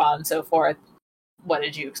 and so on and so forth. What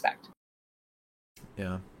did you expect?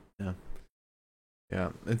 Yeah.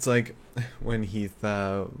 It's like when Heath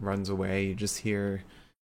runs away, you just hear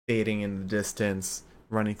fading in the distance,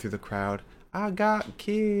 running through the crowd. I got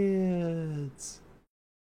kids.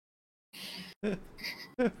 It's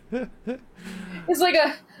like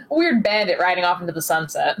a weird bandit riding off into the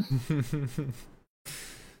sunset.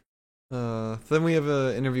 Then we have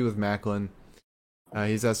an interview with Macklin.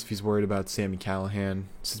 He's asked if he's worried about Sami Callihan.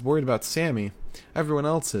 He says, worried about Sami? Everyone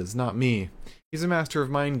else is, not me. He's a master of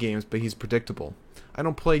mind games, but he's predictable. I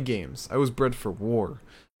don't play games. I was bred for war.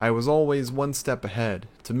 I was always one step ahead.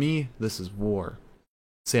 To me, this is war.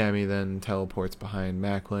 Sami then teleports behind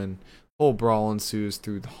Macklin. Whole brawl ensues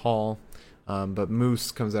through the hall, but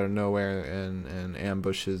Moose comes out of nowhere and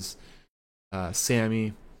ambushes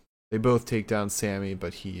Sami. They both take down Sami,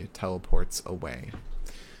 but he teleports away.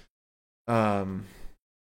 I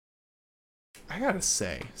gotta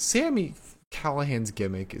say, Sami Callihan's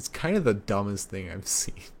gimmick is kind of the dumbest thing I've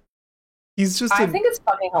seen. I think it's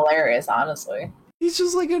fucking hilarious, honestly. He's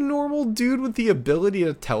just like a normal dude with the ability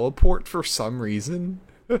to teleport for some reason.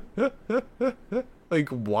 Like,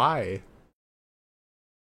 why?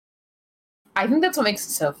 I think that's what makes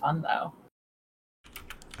it so fun, though.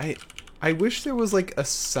 I wish there was like a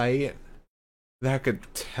site that could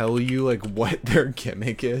tell you like what their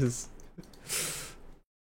gimmick is.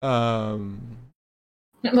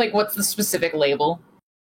 Like, what's the specific label?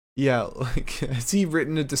 Yeah, like, has he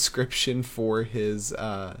written a description for his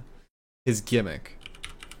gimmick?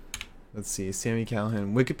 Let's see, Sami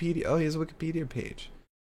Callihan, Wikipedia. Oh, he has a Wikipedia page.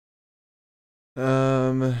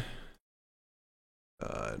 God,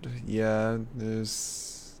 yeah,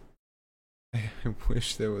 there's. I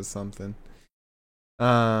wish there was something.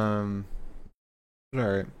 But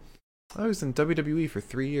alright. I was in WWE for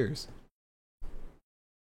 3 years.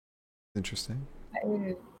 Interesting.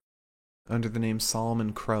 Under the name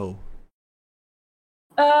Solomon Crow.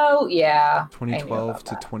 Oh, yeah. 2012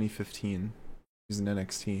 to 2015. He's in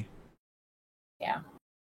NXT. Yeah.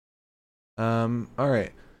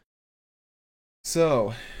 Alright.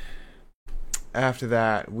 So, after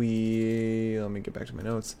that, let me get back to my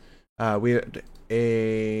notes. We had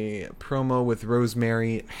a promo with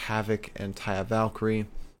Rosemary, Havoc, and Taya Valkyrie.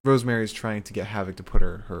 Rosemary's trying to get Havoc to put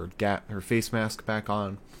her face mask back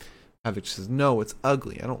on. Havoc says, no, it's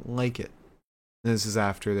ugly. I don't like it. And this is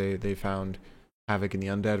after they found Havoc in the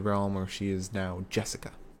Undead Realm, where she is now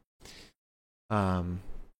Jessica.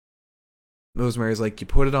 Rosemary's like, you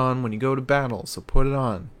put it on when you go to battle, so put it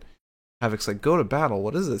on. Havoc's like, go to battle?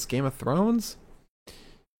 What is this, Game of Thrones?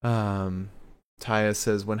 Taya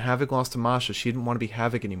says, when Havoc lost to Masha, she didn't want to be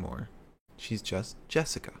Havoc anymore. She's just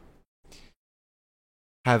Jessica.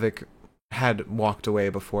 Havoc had walked away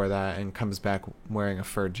before that and comes back wearing a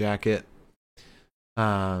fur jacket.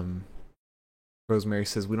 Rosemary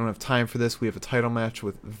says, we don't have time for this. We have a title match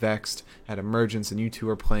with Vexed at Emergence, and you two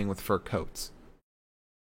are playing with fur coats.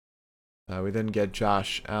 We then get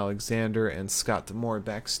Josh Alexander and Scott D'Amore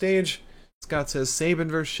backstage. Scott says, Sabin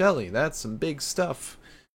vs. Shelley. That's some big stuff.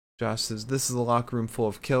 Josh says, this is a locker room full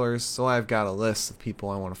of killers, so I've got a list of people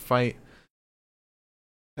I want to fight.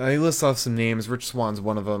 He lists off some names. Rich Swann's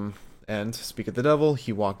one of them. And, speak of the devil,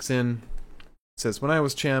 he walks in, says, when I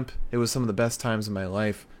was champ, it was some of the best times of my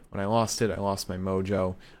life. When I lost it, I lost my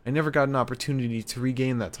mojo. I never got an opportunity to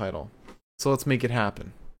regain that title. So let's make it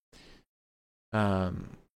happen.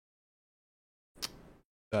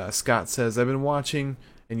 Scott says, I've been watching,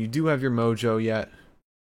 and you do have your mojo yet.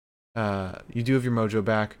 You do have your mojo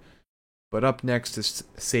back. But up next is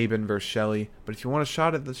Sabin versus Shelley. But if you want a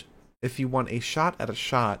shot at a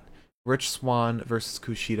shot, Rich Swann versus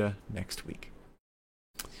Kushida next week.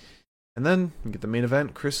 And then we get the main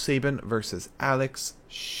event, Chris Sabin versus Alex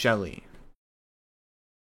Shelley.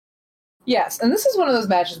 Yes, and this is one of those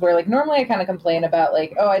matches where, like, normally I kind of complain about,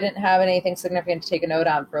 like, oh, I didn't have anything significant to take a note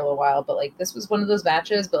on for a little while, but, like, this was one of those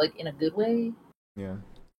matches, but, like, in a good way. Yeah.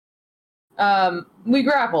 We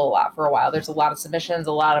grapple a lot for a while. There's a lot of submissions,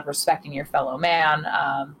 a lot of respecting your fellow man,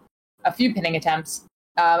 a few pinning attempts.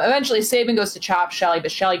 Eventually, Sabin goes to chop Shelley,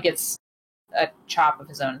 but Shelley gets a chop of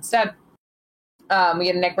his own instead. We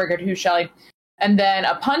get a neckbreaker to Shelley, and then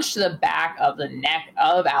a punch to the back of the neck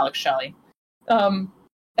of Alex Shelley.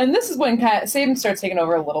 And this is when kind of Sabin starts taking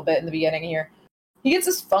over a little bit in the beginning here. He gets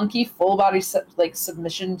this funky full body like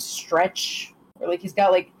submission stretch where like he's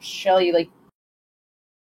got like Shelley like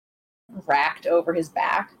racked over his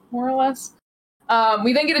back more or less.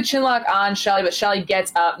 We then get a chin lock on Shelley, but Shelley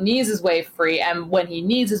gets up, knees his way free, and when he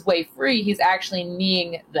knees his way free, he's actually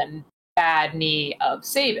kneeing the bad knee of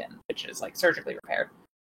Sabin, which is like surgically repaired.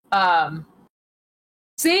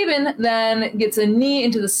 Sabin then gets a knee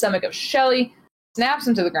into the stomach of Shelley, snaps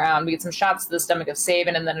him to the ground. We get some shots to the stomach of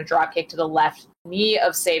Sabin, and then a drop kick to the left knee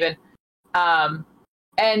of Sabin. And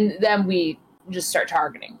then we just start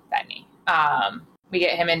targeting that knee. We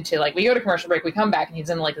get him into, like, we go to commercial break, we come back, and he's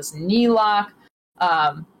in, like, this knee lock.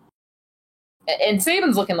 And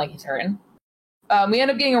Sabin's looking like he's hurting. We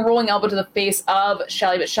end up getting a rolling elbow to the face of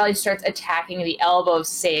Shelley, but Shelley starts attacking the elbow of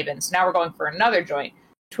Sabin. So now we're going for another joint.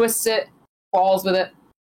 Twists it, falls with it.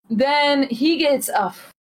 Then he gets a...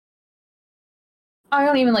 I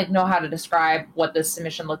don't even, like, know how to describe what this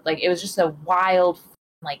submission looked like. It was just a wild,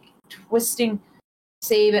 like, twisting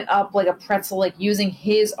Sabin up like a pretzel, like, using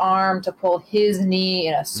his arm to pull his knee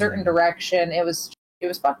in a certain direction. It was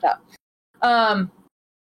fucked up.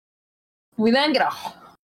 We then get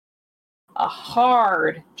a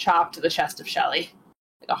hard chop to the chest of Shelley.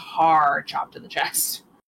 Like a hard chop to the chest.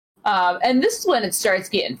 And this is when it starts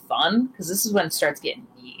getting fun, because this is when it starts getting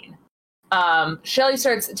mean. Shelley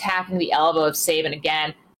starts attacking the elbow of Sabin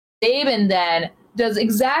again. Sabin then does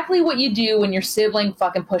exactly what you do when your sibling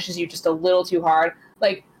fucking pushes you just a little too hard.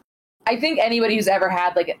 Like, I think anybody who's ever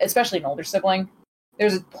had, like, especially an older sibling,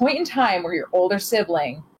 there's a point in time where your older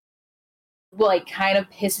sibling will, like, kind of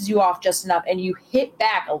pisses you off just enough, and you hit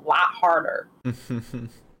back a lot harder.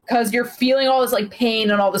 Because you're feeling all this, like,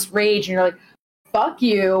 pain and all this rage, and you're like, fuck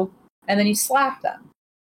you, and then you slap them.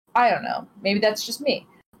 I don't know. Maybe that's just me.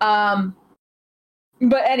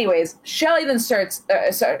 But anyways, Shelley then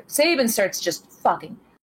Sabin starts just fucking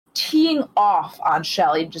teeing off on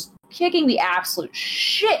Shelley, just kicking the absolute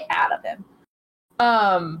shit out of him.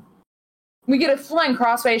 We get a flying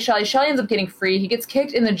crossface Shelley. Shelley ends up getting free. He gets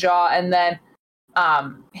kicked in the jaw and then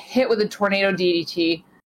hit with a tornado DDT.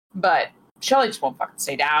 But Shelley just won't fucking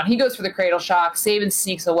stay down. He goes for the cradle shock. Sabin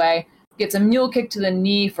sneaks away. Gets a mule kick to the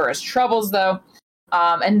knee for his troubles, though.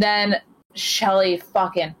 And then Shelley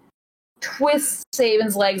fucking twists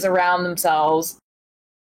Sabin's legs around themselves.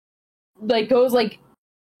 Like, goes like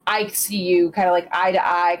ICU, kind of like eye to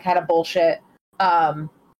eye kind of bullshit.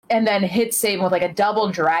 And then hits Sabin with like a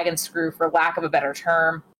double dragon screw, for lack of a better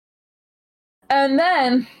term. And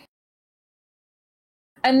then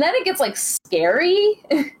it gets like scary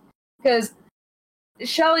because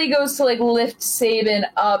Shelley goes to like lift Sabin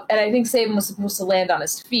up, and I think Sabin was supposed to land on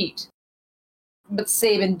his feet, but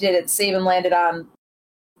Sabin didn't. Sabin landed on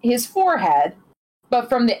his forehead, but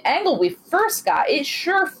from the angle we first got, it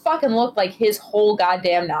sure fucking looked like his whole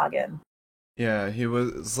goddamn noggin. Yeah, he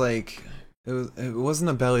was like, it wasn't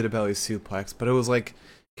a belly to belly suplex, but it was like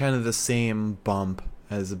kind of the same bump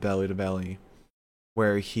as a belly to belly,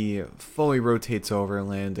 where he fully rotates over,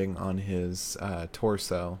 landing on his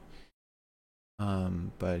torso.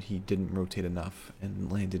 But he didn't rotate enough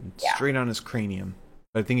and landed straight on his cranium.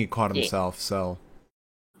 But I think he caught himself, so...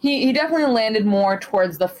 He definitely landed more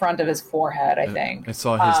towards the front of his forehead, I think. I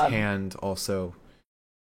saw his hand also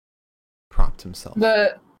propped himself.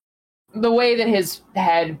 The way that his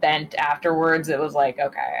head bent afterwards, it was like,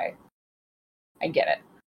 okay, I get it.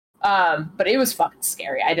 But it was fucking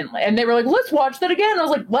scary. I didn't... And they were like, let's watch that again. I was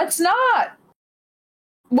like, let's not!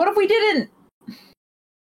 What if we didn't?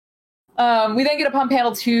 We then get a pump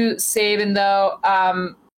handle to Sabin, though.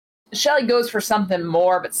 Shelley goes for something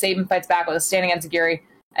more, but Sabin fights back with a standing enziguri,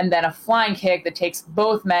 and then a flying kick that takes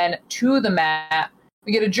both men to the mat.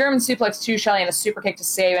 We get a German suplex to Shelley and a super kick to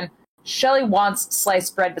Sabin. Shelley wants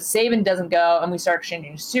sliced bread, but Sabin doesn't go, and we start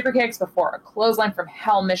exchanging super kicks before a clothesline from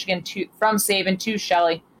Hell, Michigan from Sabin to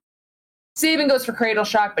Shelley. Sabin goes for cradle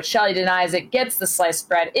shock, but Shelley denies it, gets the sliced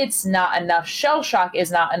bread. It's not enough. Shell shock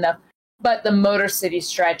is not enough, but the Motor City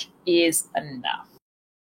stretch is enough.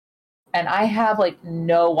 And I have, like,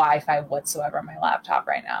 no Wi-Fi whatsoever on my laptop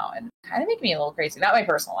right now, and it's kind of making me a little crazy. Not my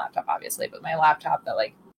personal laptop, obviously, but my laptop that,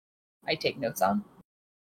 like, I take notes on.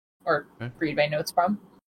 Or read my notes from.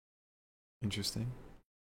 Interesting.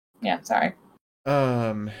 Yeah, sorry.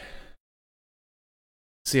 So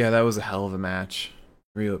yeah, that was a hell of a match.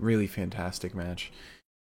 Really fantastic match.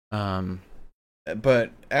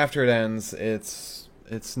 But after it ends, it's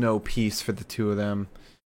no peace for the two of them.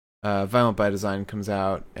 Violent by Design comes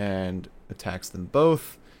out and attacks them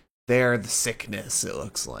both. They're the sickness, it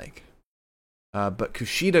looks like. But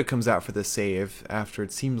Kushida comes out for the save after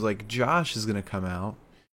it seems like Josh is going to come out.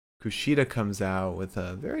 Kushida comes out with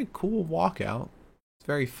a very cool walkout. It's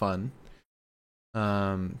very fun.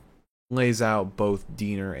 Lays out both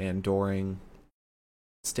Diener and Doring.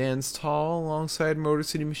 Stands tall alongside Motor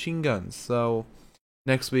City Machine Guns. So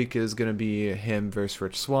next week is going to be him versus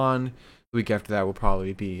Rich Swann. The week after that will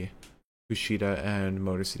probably be Kushida and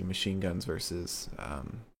Motor City Machine Guns versus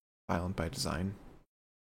Violent by Design.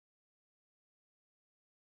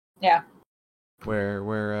 Yeah. Where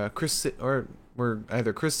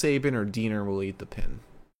either Chris Sabin or Diener will eat the pin.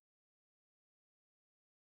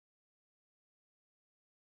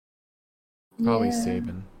 Probably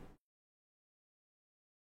Sabin.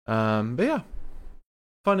 But yeah,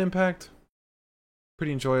 fun Impact,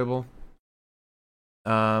 pretty enjoyable.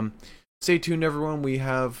 Stay tuned, everyone. We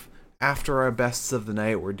have, after our bests of the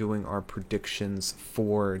night, we're doing our predictions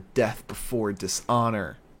for Death Before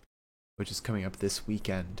Dishonor, which is coming up this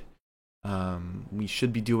weekend. We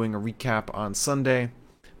should be doing a recap on Sunday,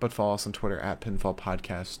 but follow us on Twitter at Pinfall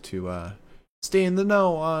Podcast to stay in the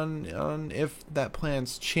know on if that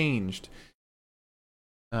plan's changed.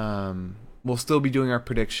 We'll still be doing our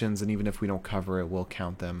predictions, and even if we don't cover it, we'll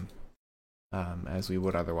count them as we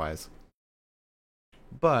would otherwise.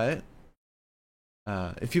 But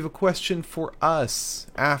if you have a question for us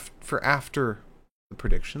after the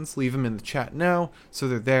predictions, leave them in the chat now so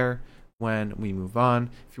they're there when we move on.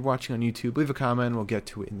 If you're watching on YouTube, leave a comment and we'll get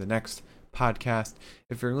to it in the next podcast.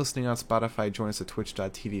 If you're listening on Spotify, join us at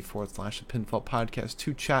twitch.tv/Pinfall Podcast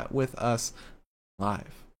to chat with us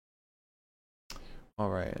live.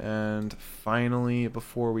 Alright, and finally,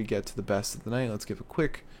 before we get to the best of the night, let's give a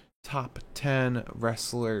quick top 10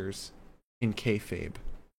 wrestlers in kayfabe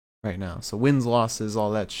right now. So wins, losses,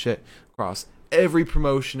 all that shit across every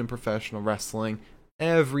promotion in professional wrestling,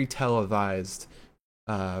 every televised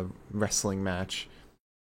wrestling match.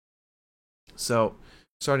 So,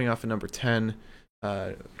 starting off at number 10,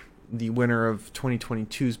 the winner of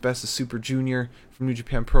 2022's Best of Super Junior from New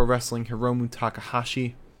Japan Pro Wrestling, Hiromu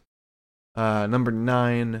Takahashi. Number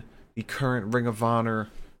 9, the current Ring of Honor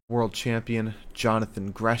World Champion,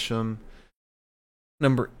 Jonathan Gresham.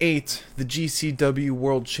 Number 8, the GCW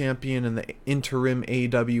World Champion and the interim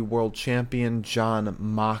AEW World Champion, Jon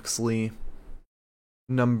Moxley.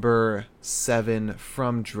 Number 7,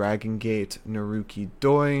 from Dragon Gate, Naruki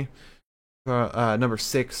Doi. Number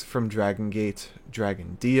 6, from Dragon Gate,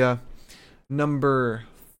 Dragon Dia. Number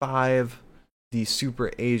 5, the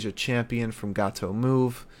Super Asia Champion from Gato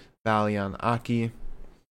Move, Valian Aki.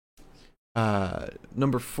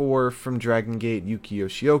 Number 4, from Dragon Gate, Yuki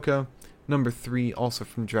Yoshioka. Number 3, also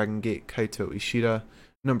from Dragon Gate, Kaito Ishida.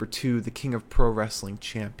 Number 2, the King of Pro Wrestling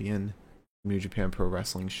Champion, New Japan Pro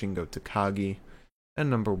Wrestling, Shingo Takagi. And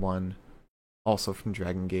number 1, also from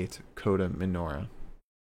Dragon Gate, Kota Minoura.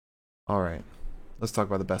 Alright, let's talk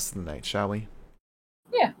about the best of the night, shall we?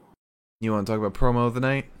 Yeah. You want to talk about promo of the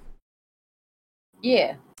night?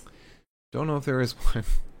 Yeah. Don't know if there is one.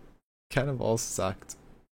 Kind of all sucked.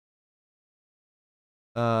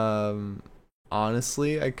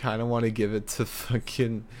 Honestly, I kind of want to give it to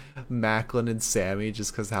fucking Macklin and Sammy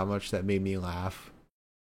just because how much that made me laugh.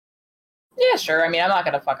 Yeah, sure. I mean, I'm not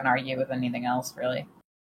gonna fucking argue with anything else, really.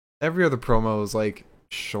 Every other promo was like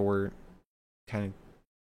short, kind of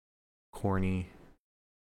corny,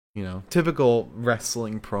 you know, typical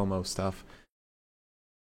wrestling promo stuff.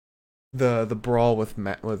 The brawl with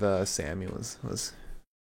Sammy was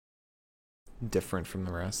different from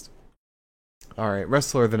the rest. All right,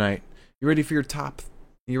 wrestler of the night. You ready for your top?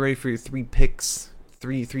 You ready for your 3 picks?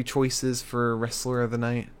 Three choices for wrestler of the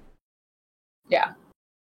night? Yeah.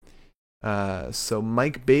 So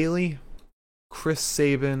Mike Bailey, Chris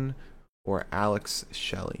Sabin, or Alex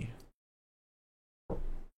Shelley?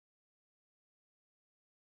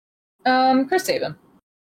 Chris Sabin.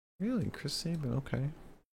 Really? Chris Sabin, okay.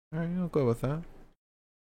 Alright, I'll go with that.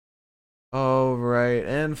 Alright,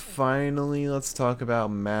 and finally, let's talk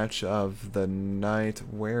about match of the night.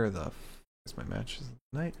 Where the f is my match of the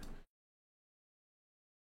night?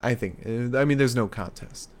 I mean, there's no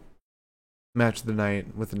contest. Match of the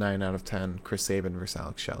night with a 9 out of 10, Chris Sabin versus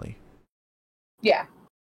Alex Shelley. Yeah.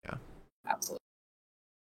 Yeah. Absolutely.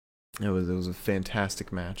 It was a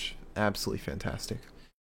fantastic match. Absolutely fantastic.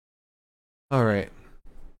 Alright.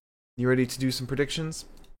 You ready to do some predictions?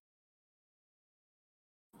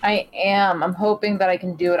 I am. I'm hoping that I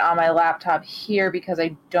can do it on my laptop here because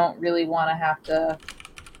I don't really want to have to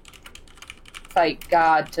fight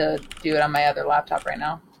God to do it on my other laptop right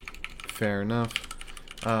now. Fair enough.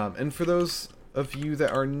 And for those of you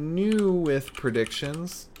that are new with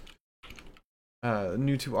predictions,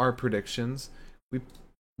 new to our predictions,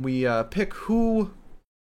 we pick who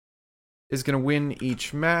is going to win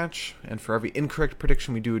each match, and for every incorrect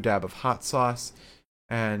prediction, we do a dab of hot sauce,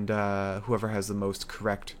 and whoever has the most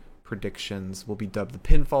correct predictions will be dubbed the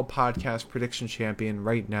Pinfall Podcast Prediction Champion.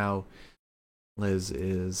 Right now, Liz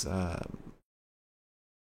is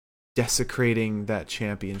desecrating that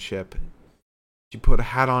championship. She put a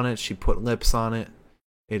hat on it. She put lips on it.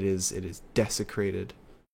 It is desecrated,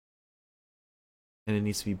 and it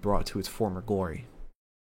needs to be brought to its former glory.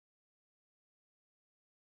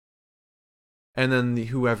 And then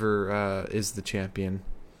whoever is the champion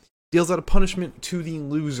deals out a punishment to the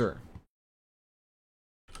loser.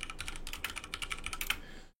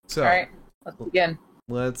 So, all right, let's begin.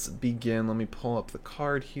 Let's begin. Let me pull up the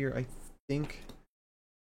card here. I think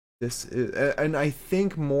this is, and I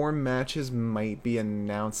think more matches might be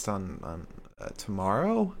announced on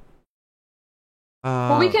tomorrow.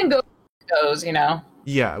 Well, we can go those, you know.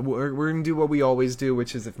 Yeah, we're gonna do what we always do,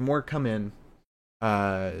 which is if more come in,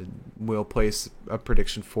 we'll place a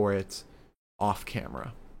prediction for it off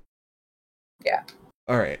camera. Yeah.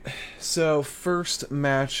 All right. So first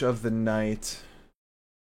match of the night,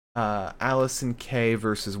 Allison Kay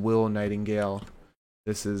versus Willow Nightingale.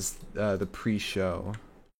 This is the pre-show.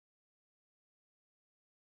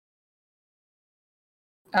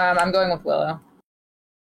 I'm going with Willow.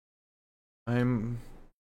 I'm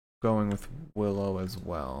going with Willow as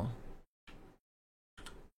well.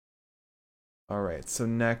 All right. So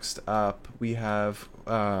next up, we have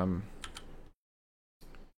on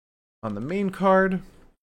the main card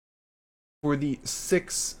for the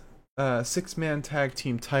six-man tag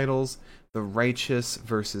team titles, the Righteous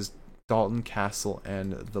versus Dalton Castle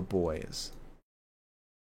and the Boys.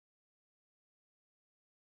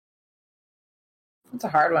 It's a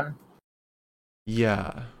hard one.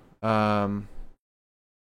 Yeah. I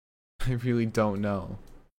really don't know.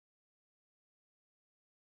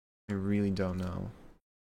 I'm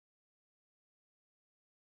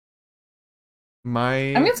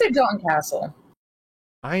gonna say Dalton Castle.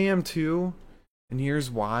 I am too, and here's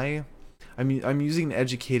why. I'm using an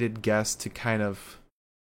educated guess to kind of,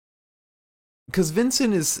 because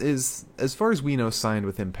Vincent is as far as we know signed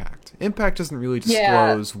with Impact. Impact doesn't really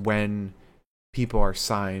disclose when people are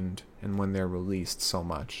signed and when they're released so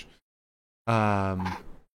much. But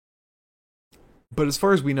as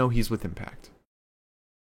far as we know, he's with Impact.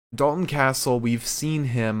 Dalton Castle, we've seen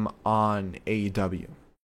him on AEW.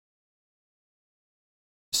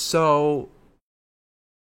 So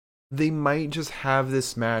they might just have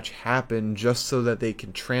this match happen just so that they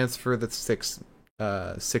can transfer the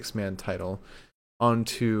six-man title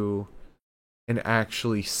onto an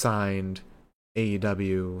actually signed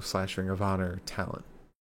AEW / Ring of Honor talent.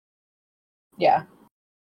 Yeah.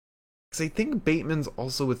 Because I think Bateman's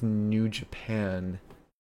also with New Japan,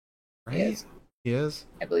 right? He is?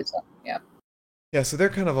 I believe so, yeah. Yeah, so they're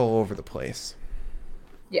kind of all over the place.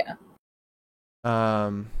 Yeah.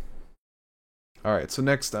 Alright, so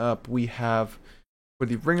next up we have for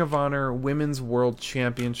the Ring of Honor Women's World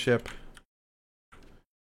Championship,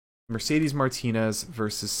 Mercedes Martinez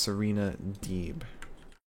versus Serena Deeb.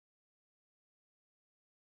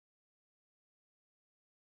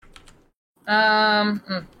 God.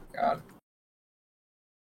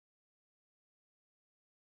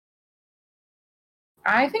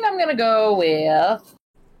 I think I'm gonna go with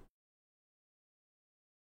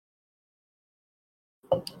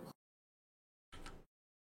I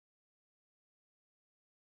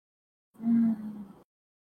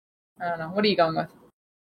don't know. What are you going with?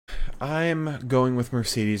 I'm going with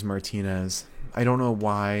Mercedes Martinez. I don't know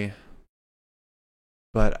why,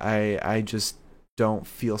 but I just don't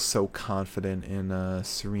feel so confident in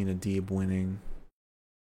Serena Deeb winning.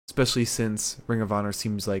 Especially since Ring of Honor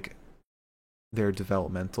seems like they're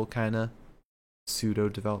developmental, kind of.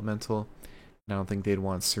 Pseudo-developmental. And I don't think they'd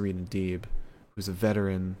want Serena Deeb, who's a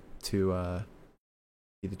veteran, to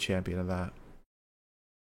be the champion of that.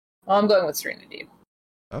 Well, I'm going with Serena Deeb.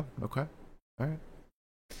 Oh, okay. Alright.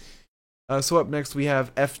 So up next we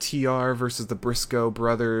have FTR versus the Briscoe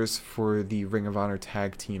brothers for the Ring of Honor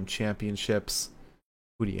Tag Team Championships.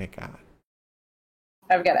 Who do you got?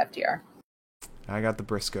 I've got FTR. I got the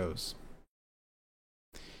Briscoes.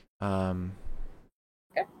 Okay.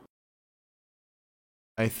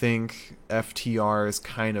 I think FTR is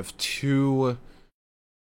kind of too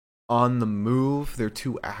on the move. They're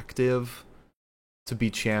too active. to be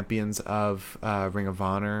champions of Ring of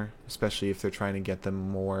Honor, especially if they're trying to get them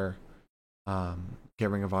more, get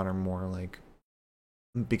Ring of Honor more like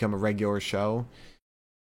become a regular show.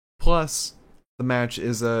 Plus, the match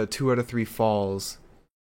is a 2 out of 3 falls,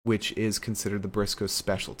 which is considered the Briscoe's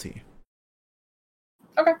specialty.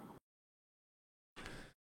 Okay.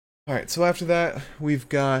 Alright, so after that, we've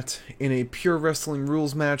got, in a pure wrestling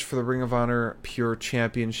rules match for the Ring of Honor Pure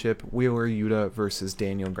Championship, Wheeler Yuta versus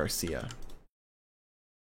Daniel Garcia.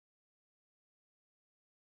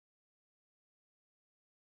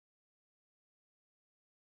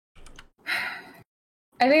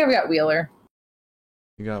 I think I've got Wheeler.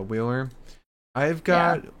 You got Wheeler? I've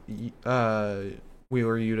got Wheeler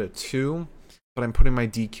Yuta too, but I'm putting my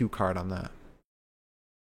DQ card on that.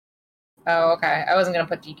 Oh, okay. I wasn't going to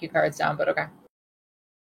put DQ cards down, but okay.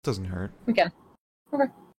 Doesn't hurt. We can. Okay.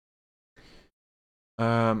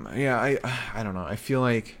 Yeah, I don't know. I feel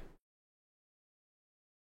like...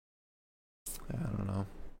 I don't know.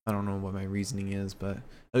 I don't know what my reasoning is, but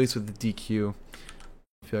at least with the DQ,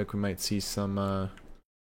 I feel like we might see some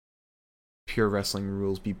pure wrestling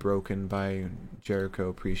rules be broken by Jericho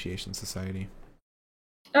Appreciation Society.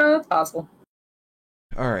 Oh, that's possible.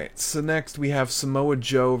 Alright, so next we have Samoa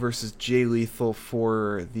Joe versus Jay Lethal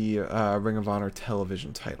for the Ring of Honor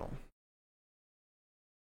television title.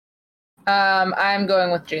 I'm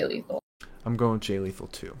going with Jay Lethal. I'm going with Jay Lethal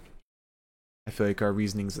too. I feel like our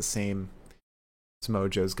reasoning's the same. Samoa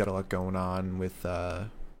Joe's got a lot going on with,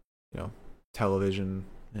 television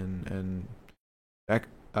and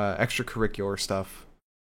extracurricular stuff.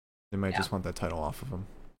 They might just want that title off of him.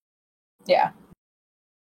 Yeah.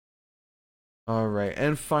 Alright,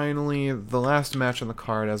 and finally, the last match on the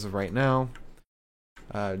card as of right now,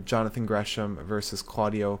 Jonathan Gresham versus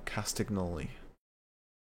Claudio Castagnoli.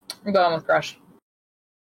 I'm going with Gresham.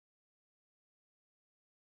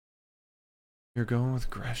 You're going with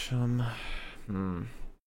Gresham? I'm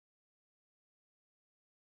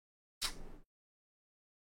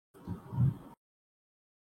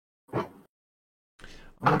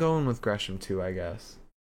going with Gresham too, I guess.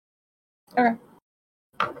 Okay.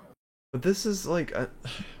 But this is like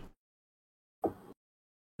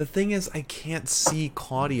the thing is, I can't see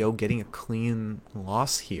Claudio getting a clean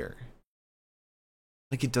loss here.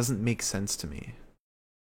 Like, it doesn't make sense to me.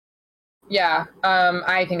 Yeah,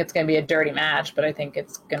 I think it's going to be a dirty match, but I think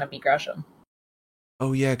it's going to be Gresham.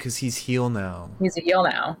 Oh yeah, because he's heel now. He's a heel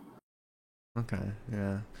now. Okay,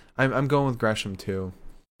 yeah. I'm going with Gresham too.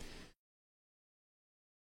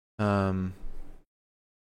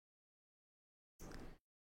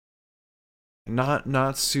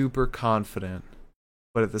 Not super confident,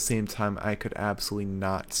 but at the same time, I could absolutely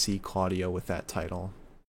not see Claudio with that title.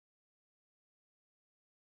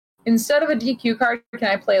 Instead of a DQ card, can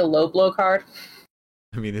I play a low blow card?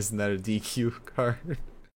 I mean, isn't that a DQ card?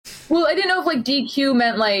 Well, I didn't know if like DQ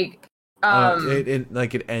meant like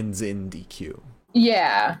it ends in DQ.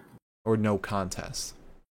 Yeah. Or no contest.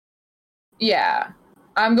 Yeah.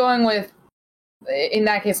 In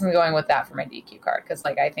that case, I'm going with that for my DQ card, because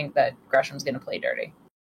like I think that Gresham's going to play dirty.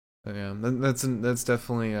 Yeah, that's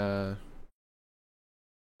definitely a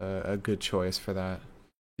good choice for that.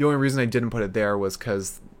 The only reason I didn't put it there was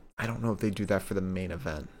because I don't know if they do that for the main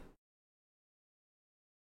event.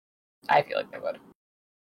 I feel like they would.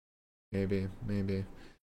 Maybe.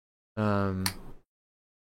 And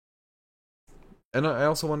I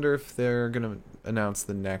also wonder if they're gonna announce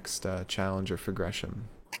the next challenger for Gresham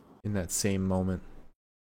in that same moment.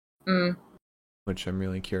 Which I'm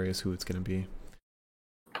really curious who it's gonna be.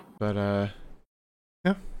 But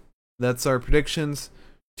yeah, that's our predictions.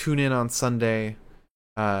 Tune in on Sunday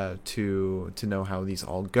to know how these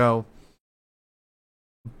all go.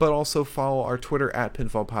 But also follow our Twitter at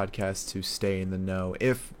Pinfall Podcast to stay in the know.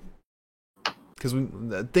 Because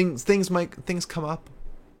things come up.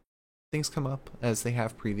 Things come up as they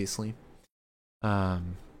have previously.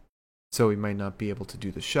 So we might not be able to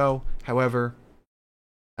do the show. However,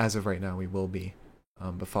 as of right now, we will be.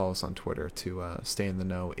 But follow us on Twitter to stay in the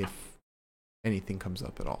know if anything comes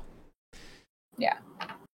up at all. Yeah.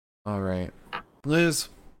 All right. Liz,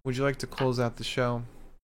 would you like to close out the show?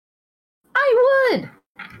 I would!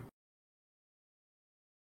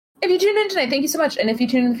 If you tuned in tonight, thank you so much. And if you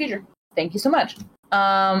tune in the future, thank you so much.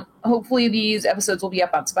 Hopefully these episodes will be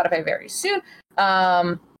up on Spotify very soon.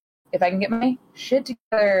 If I can get my shit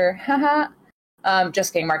together. Haha.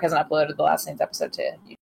 Just kidding, Mark hasn't uploaded the last night's episode to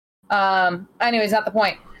YouTube. Anyways, not the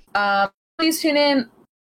point. Please tune in.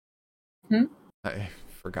 I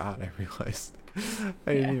forgot, I realized.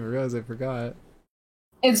 I didn't even realize I forgot.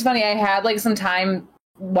 It's funny, I had like some time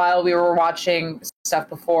while we were watching stuff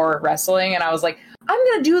before wrestling, and I was like, I'm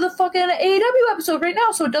gonna do the fucking AEW episode right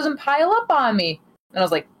now so it doesn't pile up on me. And I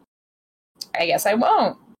was like, I guess I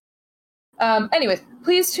won't. Anyways,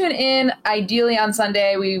 please tune in. Ideally on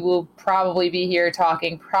Sunday, we will probably be here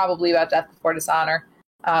talking probably about Death Before Dishonor.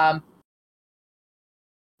 I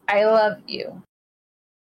love you.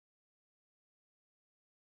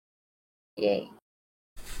 Yay.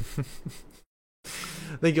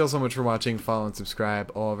 Thank you all so much for watching. Follow and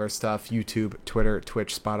subscribe. All of our stuff, YouTube, Twitter,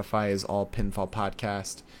 Twitch, Spotify is all Pinfall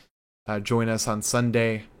Podcast. Join us on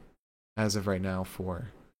Sunday, as of right now, for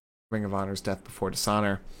Ring of Honor's Death Before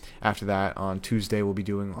Dishonor. After that, on Tuesday, we'll be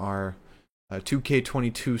doing our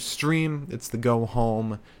 2K22 stream. It's the go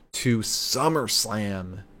home to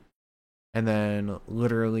SummerSlam. And then,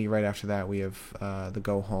 literally right after that, we have the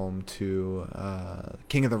go home to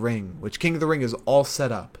King of the Ring, which King of the Ring is all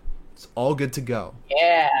set up. It's all good to go.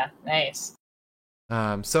 Yeah, nice.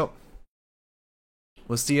 So,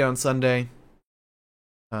 we'll see you on Sunday.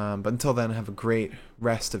 But until then, have a great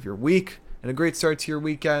rest of your week and a great start to your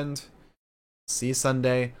weekend. See you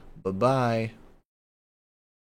Sunday. Bye-bye.